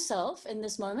yourself in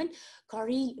this moment.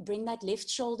 Corey, bring that left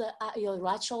shoulder, your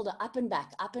right shoulder up and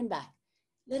back, up and back.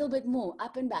 Little bit more,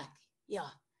 up and back. Yeah.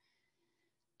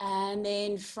 And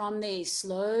then from there,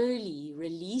 slowly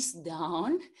release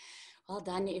down. Well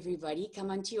done, everybody. Come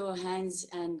onto your hands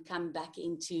and come back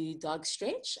into dog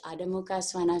stretch. Adho Mukha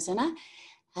Svanasana.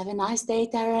 Have a nice day,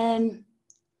 Taryn.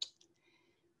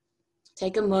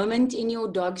 Take a moment in your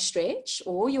dog stretch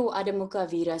or your Adho Mukha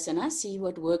Virasana. See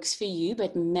what works for you,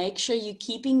 but make sure you're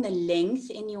keeping the length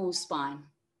in your spine.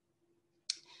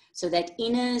 So that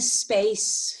inner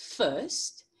space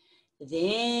first,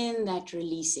 then that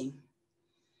releasing.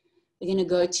 We're going to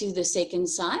go to the second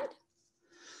side.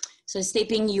 So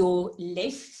stepping your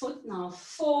left foot now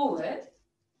forward.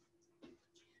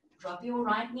 Drop your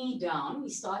right knee down. We're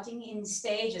starting in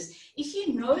stages. If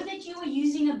you know that you are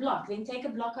using a block, then take a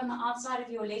block on the outside of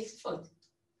your left foot.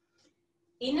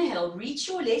 Inhale, reach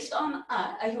your left arm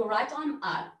up, your right arm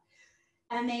up,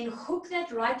 and then hook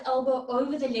that right elbow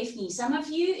over the left knee. Some of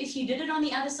you, if you did it on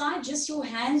the other side, just your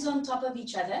hands on top of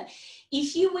each other.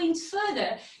 If you went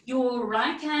further, your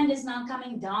right hand is now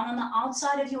coming down on the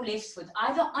outside of your left foot,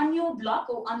 either on your block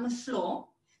or on the floor.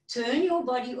 Turn your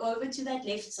body over to that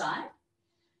left side.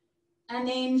 And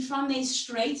then from there,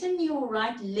 straighten your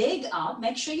right leg out.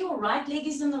 Make sure your right leg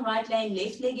is in the right lane,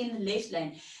 left leg in the left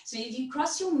lane. So if you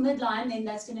cross your midline, then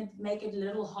that's going to make it a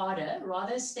little harder.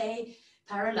 Rather stay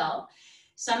parallel.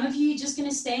 Some of you are just going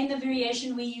to stay in the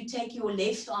variation where you take your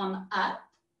left arm up.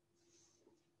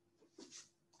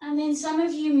 And then some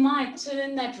of you might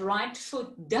turn that right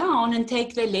foot down and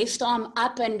take the left arm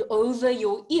up and over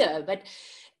your ear. But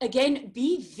again,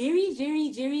 be very,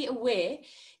 very, very aware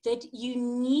that you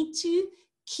need to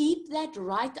keep that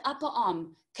right upper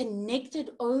arm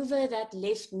connected over that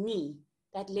left knee,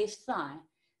 that left thigh.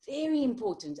 Very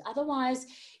important. Otherwise,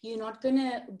 you're not going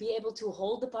to be able to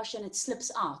hold the posture and it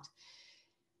slips out.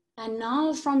 And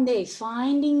now from there,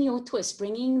 finding your twist,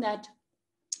 bringing that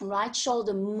right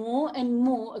shoulder more and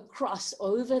more across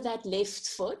over that left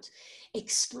foot.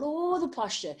 Explore the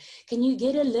posture. Can you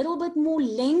get a little bit more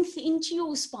length into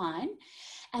your spine?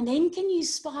 And then can you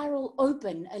spiral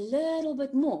open a little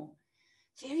bit more?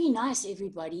 Very nice,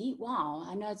 everybody. Wow,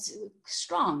 I know it's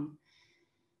strong.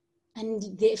 And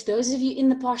if those of you in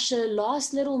the posture,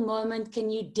 last little moment, can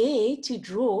you dare to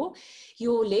draw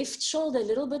your left shoulder a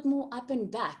little bit more up and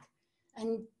back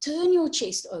and turn your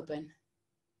chest open?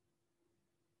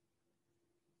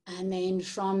 And then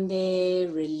from there,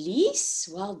 release.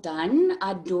 Well done.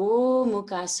 Adho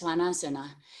Mukha Svanasana.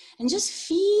 And just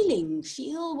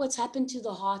feel what's happened to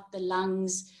the heart, the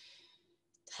lungs,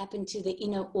 happened to the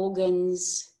inner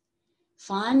organs.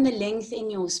 Find the length in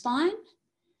your spine.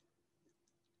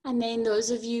 And then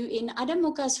those of you in Adho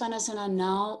Mukha Svanasana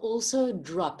now also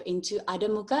drop into Adho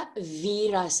Mukha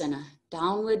Virasana,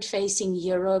 downward facing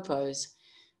hero pose.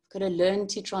 I've got to learn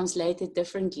to translate it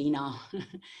differently now.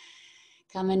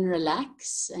 Come and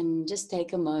relax and just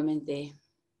take a moment there.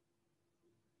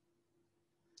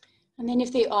 And then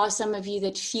if there are some of you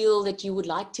that feel that you would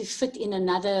like to fit in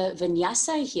another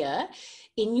vinyasa here,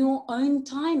 in your own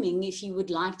timing, if you would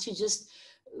like to just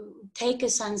take a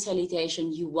sun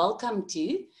salutation, you're welcome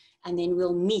to, and then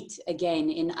we'll meet again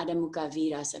in Adho Mukha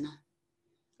Virasana.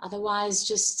 Otherwise,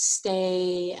 just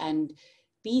stay and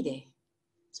be there.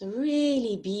 So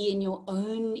really be in your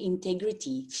own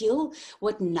integrity. Feel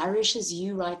what nourishes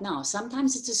you right now.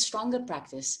 Sometimes it's a stronger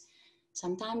practice.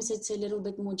 Sometimes it's a little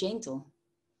bit more gentle.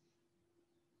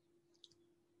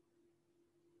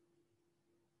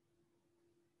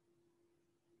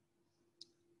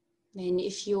 Then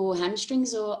if your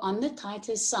hamstrings are on the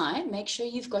tighter side, make sure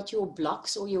you've got your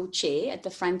blocks or your chair at the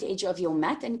front edge of your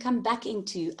mat and come back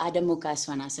into Adho Mukha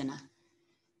Svanasana.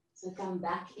 So come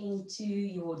back into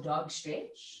your dog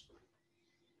stretch.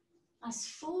 Nice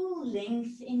full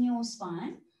length in your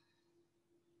spine.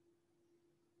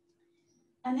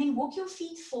 And then walk your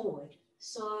feet forward.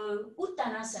 So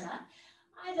Uttanasana,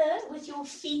 either with your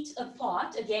feet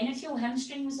apart. Again, if your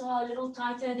hamstrings are a little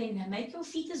tighter, then make your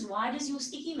feet as wide as your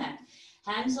sticky mat.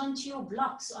 Hands onto your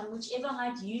blocks on whichever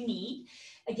height you need.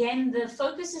 Again, the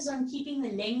focus is on keeping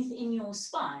the length in your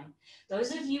spine.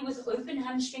 Those of you with open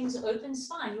hamstrings, open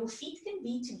spine, your feet can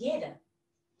be together.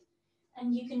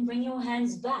 And you can bring your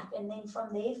hands back and then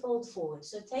from there fold forward.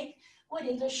 So take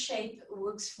whatever shape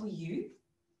works for you.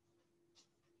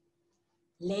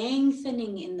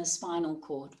 Lengthening in the spinal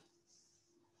cord.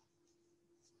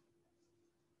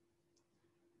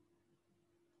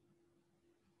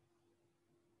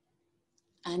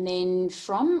 And then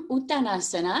from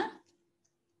Uttanasana,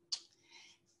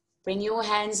 bring your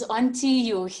hands onto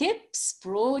your hips,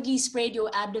 broadly spread your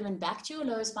abdomen back to your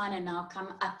lower spine and now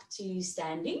come up to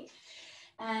standing.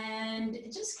 And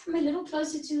just come a little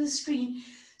closer to the screen.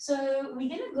 So we're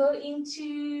going to go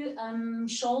into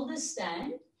shoulder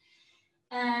stand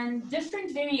and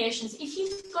different variations. If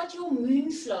you've got your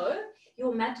moon flow,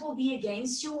 your mat will be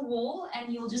against your wall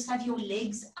and you'll just have your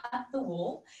legs up the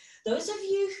wall. Those of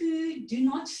you who do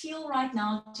not feel right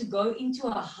now to go into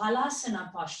a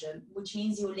halasana posture, which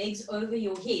means your legs over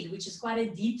your head, which is quite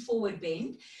a deep forward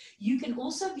bend, you can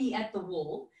also be at the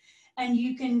wall. And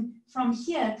you can, from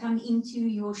here, come into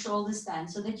your shoulder stand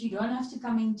so that you don't have to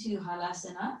come into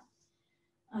halasana.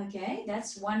 Okay,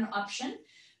 that's one option.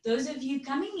 Those of you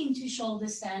coming into shoulder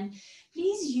stand,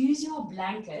 please use your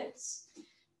blankets.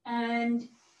 And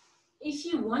if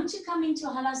you want to come into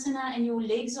halasana and your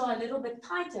legs are a little bit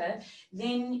tighter,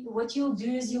 then what you'll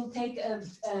do is you'll take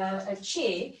a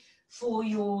chair for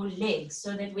your legs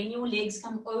so that when your legs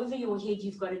come over your head,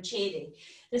 you've got a chair there.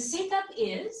 The setup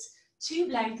is 2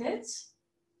 blankets,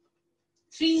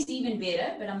 3 is even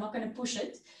better, but I'm not going to push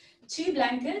it. 2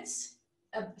 blankets,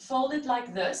 folded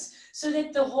like this, so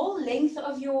that the whole length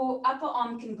of your upper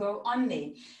arm can go on there.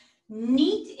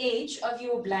 Neat edge of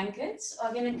your blankets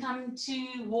are going to come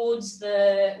towards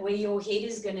where your head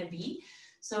is going to be.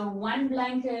 So 1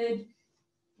 blanket,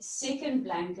 2nd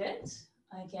blanket,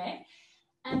 okay?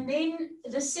 And then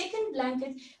the 2nd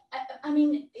blanket, I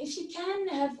mean, if you can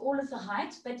have all of the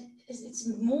height, but it's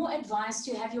more advised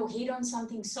to have your head on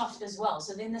something soft as well.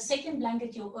 So then the 2nd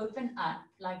blanket, you'll open up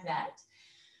like that.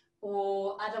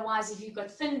 Or otherwise, if you've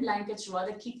got thin blankets,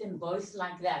 rather keep them both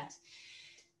like that.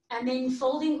 And then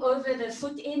folding over the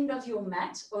foot end of your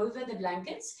mat, over the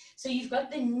blankets. So you've got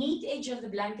the neat edge of the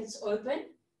blankets open,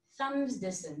 thumbs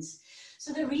distance.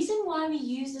 So the reason why we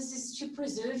use this is to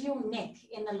preserve your neck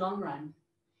in the long run.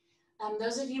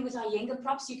 Those of you with Iyengar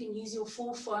props, you can use your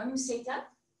 4 foam setup.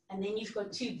 And then you've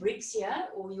got 2 bricks here,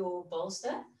 or your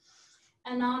bolster.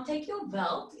 And now take your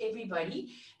belt,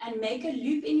 everybody, and make a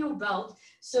loop in your belt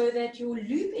so that your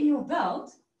loop in your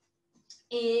belt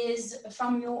is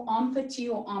from your armpit to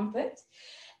your armpit.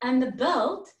 And the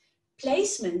belt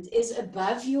placement is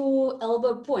above your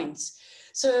elbow points.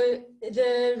 So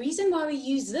the reason why we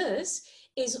use this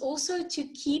is also to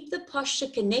keep the posture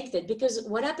connected, because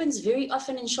what happens very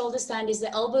often in shoulder stand is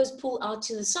the elbows pull out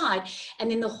to the side and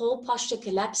then the whole posture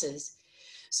collapses.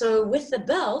 So with the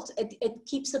belt, it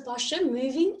keeps the posture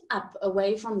moving up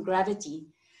away from gravity.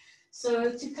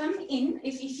 So to come in,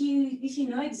 if you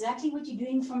know exactly what you're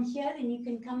doing from here, then you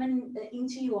can come in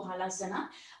into your halasana.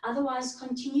 Otherwise,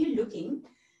 continue looking,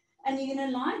 and you're going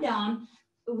to lie down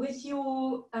with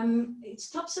your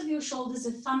tops of your shoulders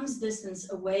a thumb's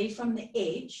distance away from the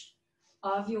edge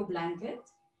of your blanket,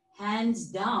 hands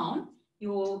down.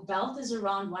 Your belt is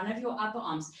around one of your upper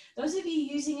arms. Those of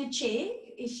you using a chair,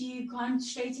 if you can't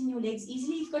straighten your legs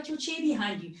easily, you've got your chair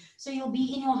behind you. So you'll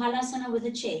be in your halasana with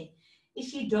a chair.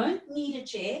 If you don't need a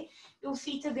chair, your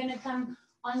feet are going to come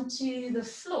onto the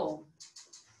floor.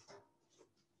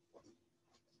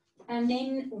 And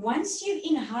then once you're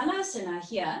in halasana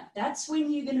here, that's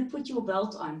when you're going to put your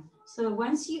belt on. So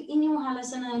once you're in your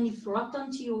halasana and you've rocked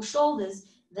onto your shoulders,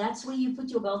 that's where you put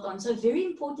your belt on. So very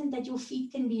important that your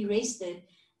feet can be rested.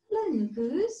 Hello,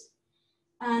 Nukus.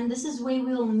 And this is where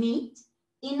we'll meet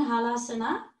in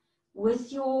halasana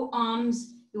with your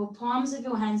arms, your palms of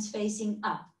your hands facing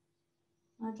up.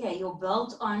 Okay, your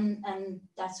belt on, and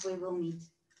that's where we'll meet.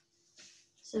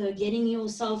 So getting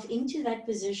yourself into that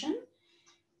position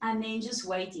and then just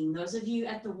waiting. Those of you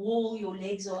at the wall, your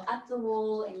legs are up the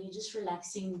wall and you're just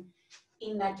relaxing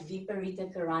in that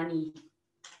Viparita Karani.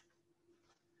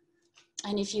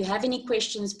 And if you have any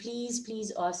questions,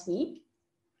 please ask me.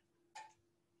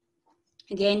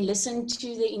 Again, listen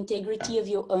to the integrity of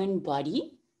your own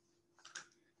body.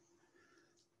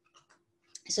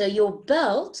 So your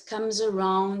belt comes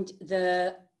around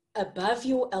above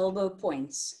your elbow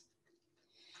points.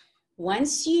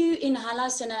 Once you in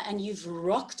halasana and you've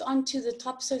rocked onto the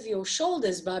tops of your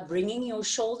shoulders by bringing your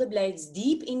shoulder blades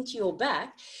deep into your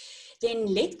back, then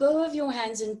let go of your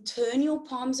hands and turn your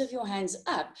palms of your hands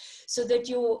up so that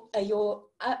your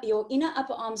inner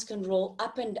upper arms can roll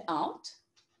up and out.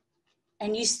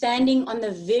 And you're standing on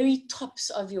the very tops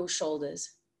of your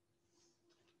shoulders.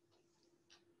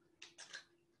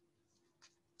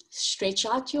 Stretch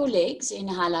out your legs in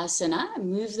halasana.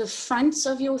 Move the fronts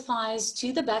of your thighs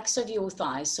to the backs of your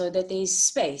thighs so that there's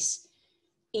space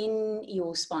in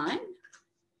your spine.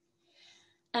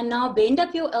 And now bend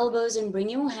up your elbows and bring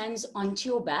your hands onto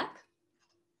your back.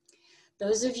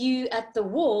 Those of you at the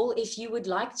wall, if you would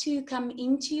like to come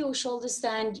into your shoulder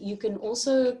stand, you can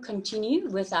also continue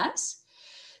with us.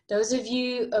 Those of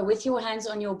you with your hands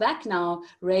on your back now,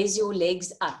 raise your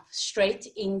legs up straight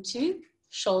into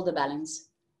shoulder balance.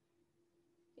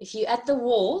 If you're at the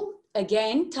wall,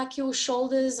 again, tuck your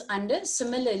shoulders under.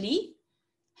 Similarly,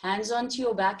 hands onto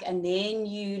your back, and then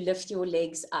you lift your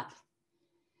legs up.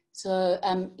 So,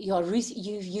 Ruth,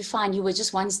 you find you were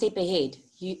just one step ahead.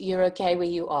 You're okay where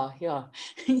you are. Yeah,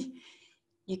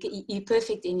 you're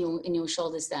perfect in your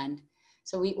shoulder stand.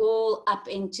 So we all up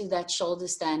into that shoulder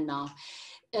stand now.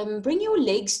 Bring your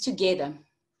legs together.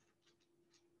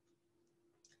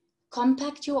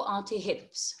 Compact your outer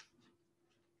hips.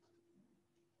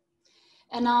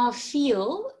 And now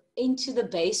feel into the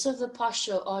base of the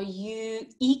posture. Are you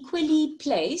equally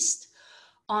placed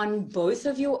on both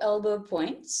of your elbow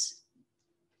points?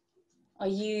 Are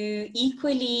you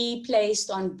equally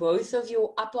placed on both of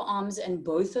your upper arms and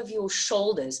both of your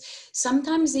shoulders?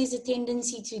 Sometimes there's a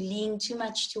tendency to lean too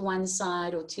much to one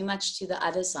side or too much to the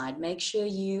other side. Make sure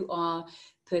you are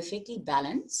perfectly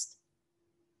balanced.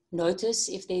 Notice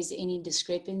if there's any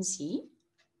discrepancy.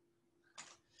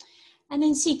 And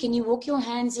then see, can you walk your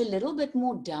hands a little bit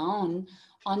more down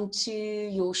onto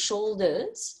your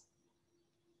shoulders?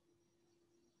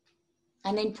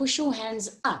 And then push your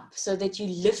hands up so that you're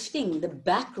lifting the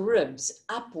back ribs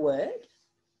upward.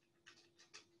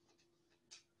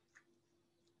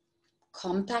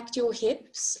 Compact your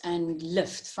hips and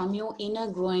lift from your inner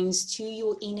groins to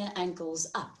your inner ankles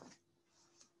up.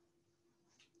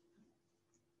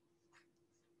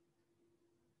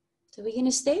 So we're going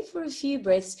to stay for a few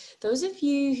breaths. Those of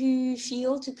you who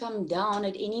feel to come down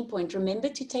at any point, remember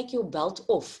to take your belt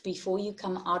off before you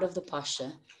come out of the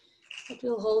posture. But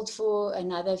we'll hold for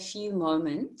another few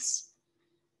moments.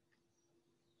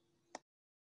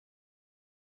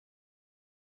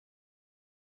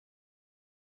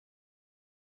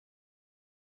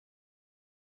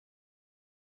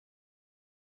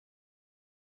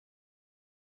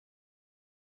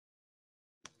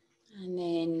 And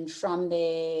then from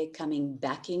there, coming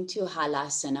back into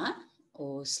halasana,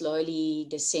 or slowly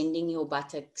descending your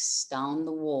buttocks down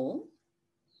the wall.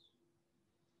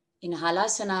 In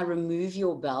halasana, remove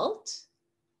your belt.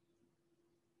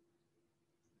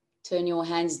 Turn your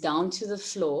hands down to the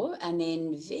floor and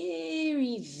then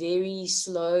very, very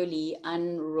slowly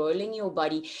unrolling your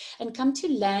body and come to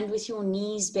land with your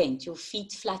knees bent, your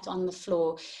feet flat on the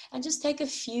floor, and just take a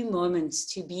few moments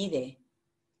to be there.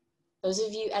 Those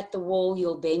of you at the wall,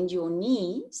 you'll bend your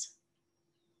knees.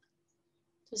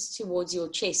 just towards your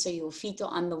chest, so your feet are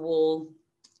on the wall.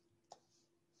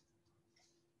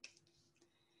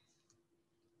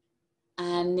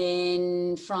 And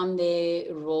then from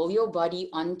there, roll your body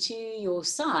onto your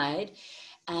side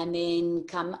and then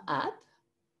come up.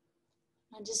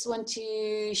 I just want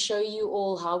to show you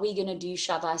all how we're going to do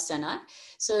Shavasana.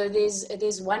 So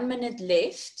there's 1 minute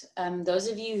left. Those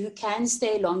of you who can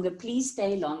stay longer, please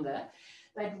stay longer.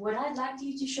 But what I'd like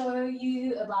to show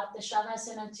you about the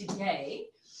Shavasana today,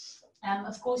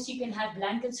 of course, you can have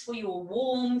blankets for your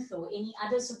warmth or any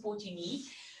other support you need.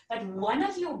 But one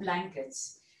of your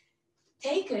blankets,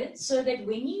 take it so that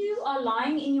when you are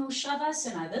lying in your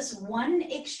Shavasana, this one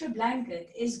extra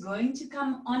blanket is going to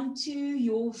come onto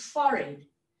your forehead.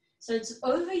 So it's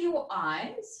over your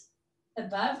eyes,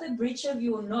 above the bridge of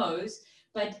your nose,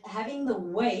 but having the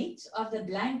weight of the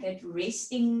blanket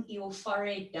resting your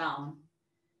forehead down.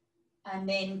 And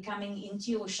then coming into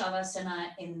your Shavasana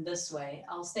in this way.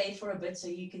 I'll stay for a bit so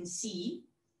you can see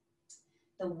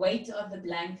the weight of the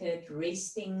blanket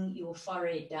resting your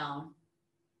forehead down.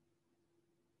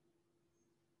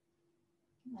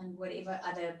 And whatever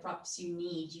other props you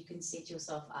need, you can set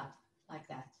yourself up like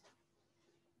that.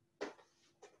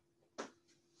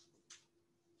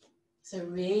 So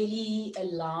really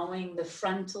allowing the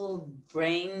frontal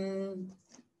brain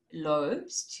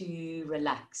lobes to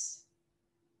relax.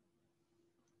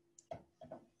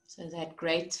 So that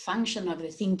great function of the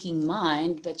thinking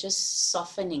mind, but just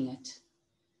softening it.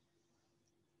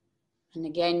 And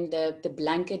again, the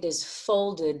blanket is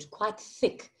folded quite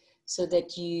thick, so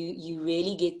that you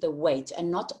really get the weight and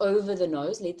not over the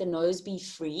nose. Let the nose be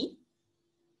free.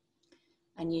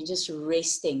 And you're just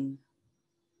resting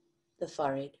the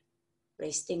forehead,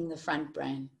 resting the front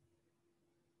brain.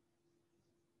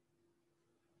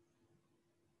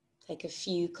 Take a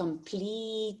few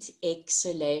complete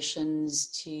exhalations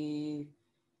to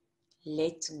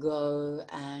let go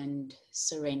and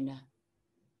surrender.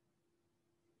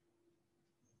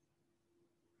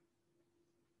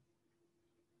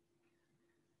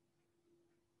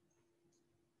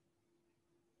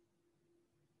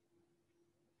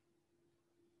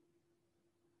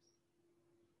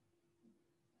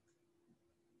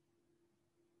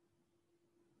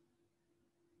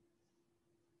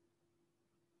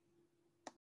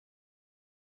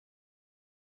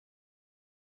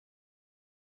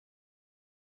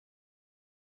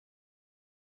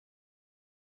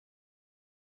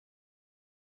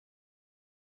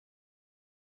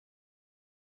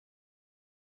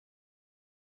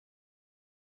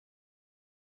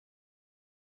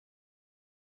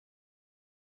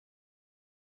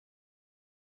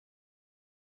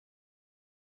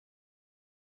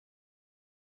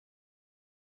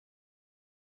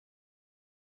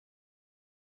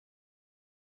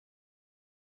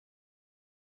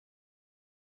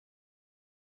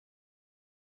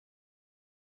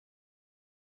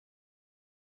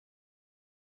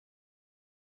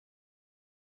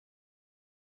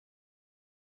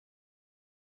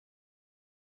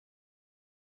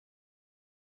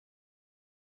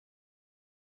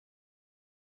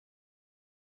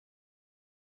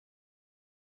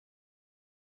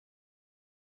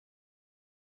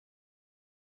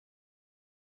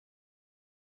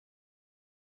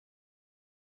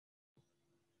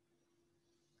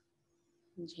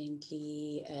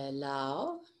 Gently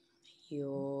allow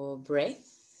your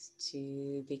breath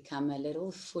to become a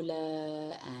little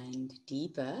fuller and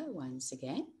deeper once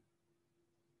again.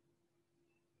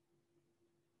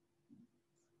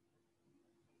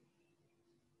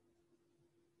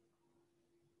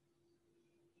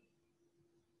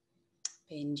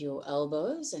 Bend your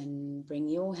elbows and bring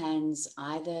your hands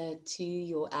either to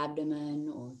your abdomen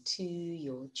or to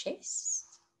your chest.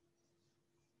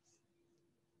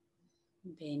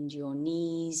 Bend your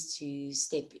knees to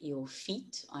step your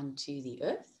feet onto the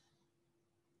earth.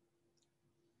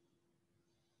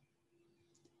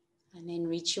 And then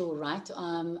reach your right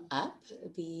arm up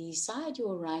beside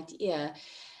your right ear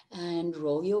and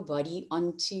roll your body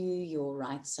onto your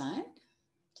right side.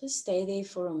 Just stay there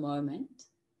for a moment.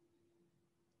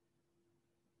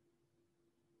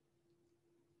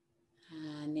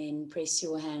 And then press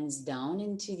your hands down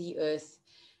into the earth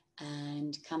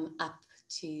and come up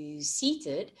to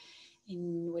seated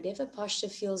in whatever posture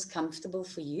feels comfortable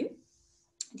for you.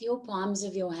 With your palms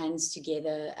of your hands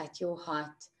together at your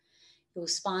heart, your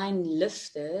spine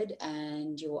lifted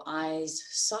and your eyes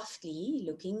softly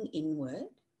looking inward.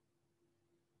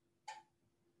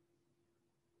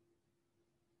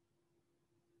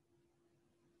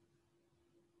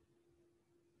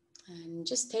 And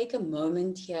just take a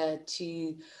moment here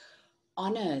to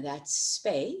honor that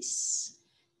space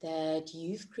that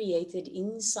you've created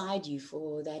inside you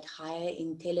for that higher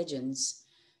intelligence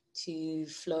to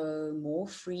flow more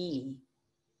freely.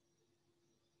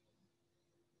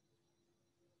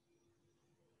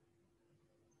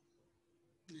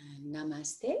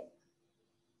 Namaste.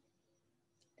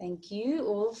 Thank you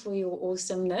all for your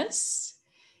awesomeness,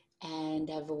 and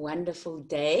have a wonderful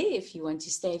day. If you want to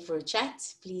stay for a chat,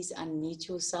 please unmute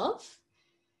yourself.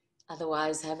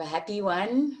 Otherwise, have a happy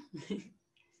one.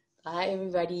 Bye,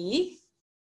 everybody.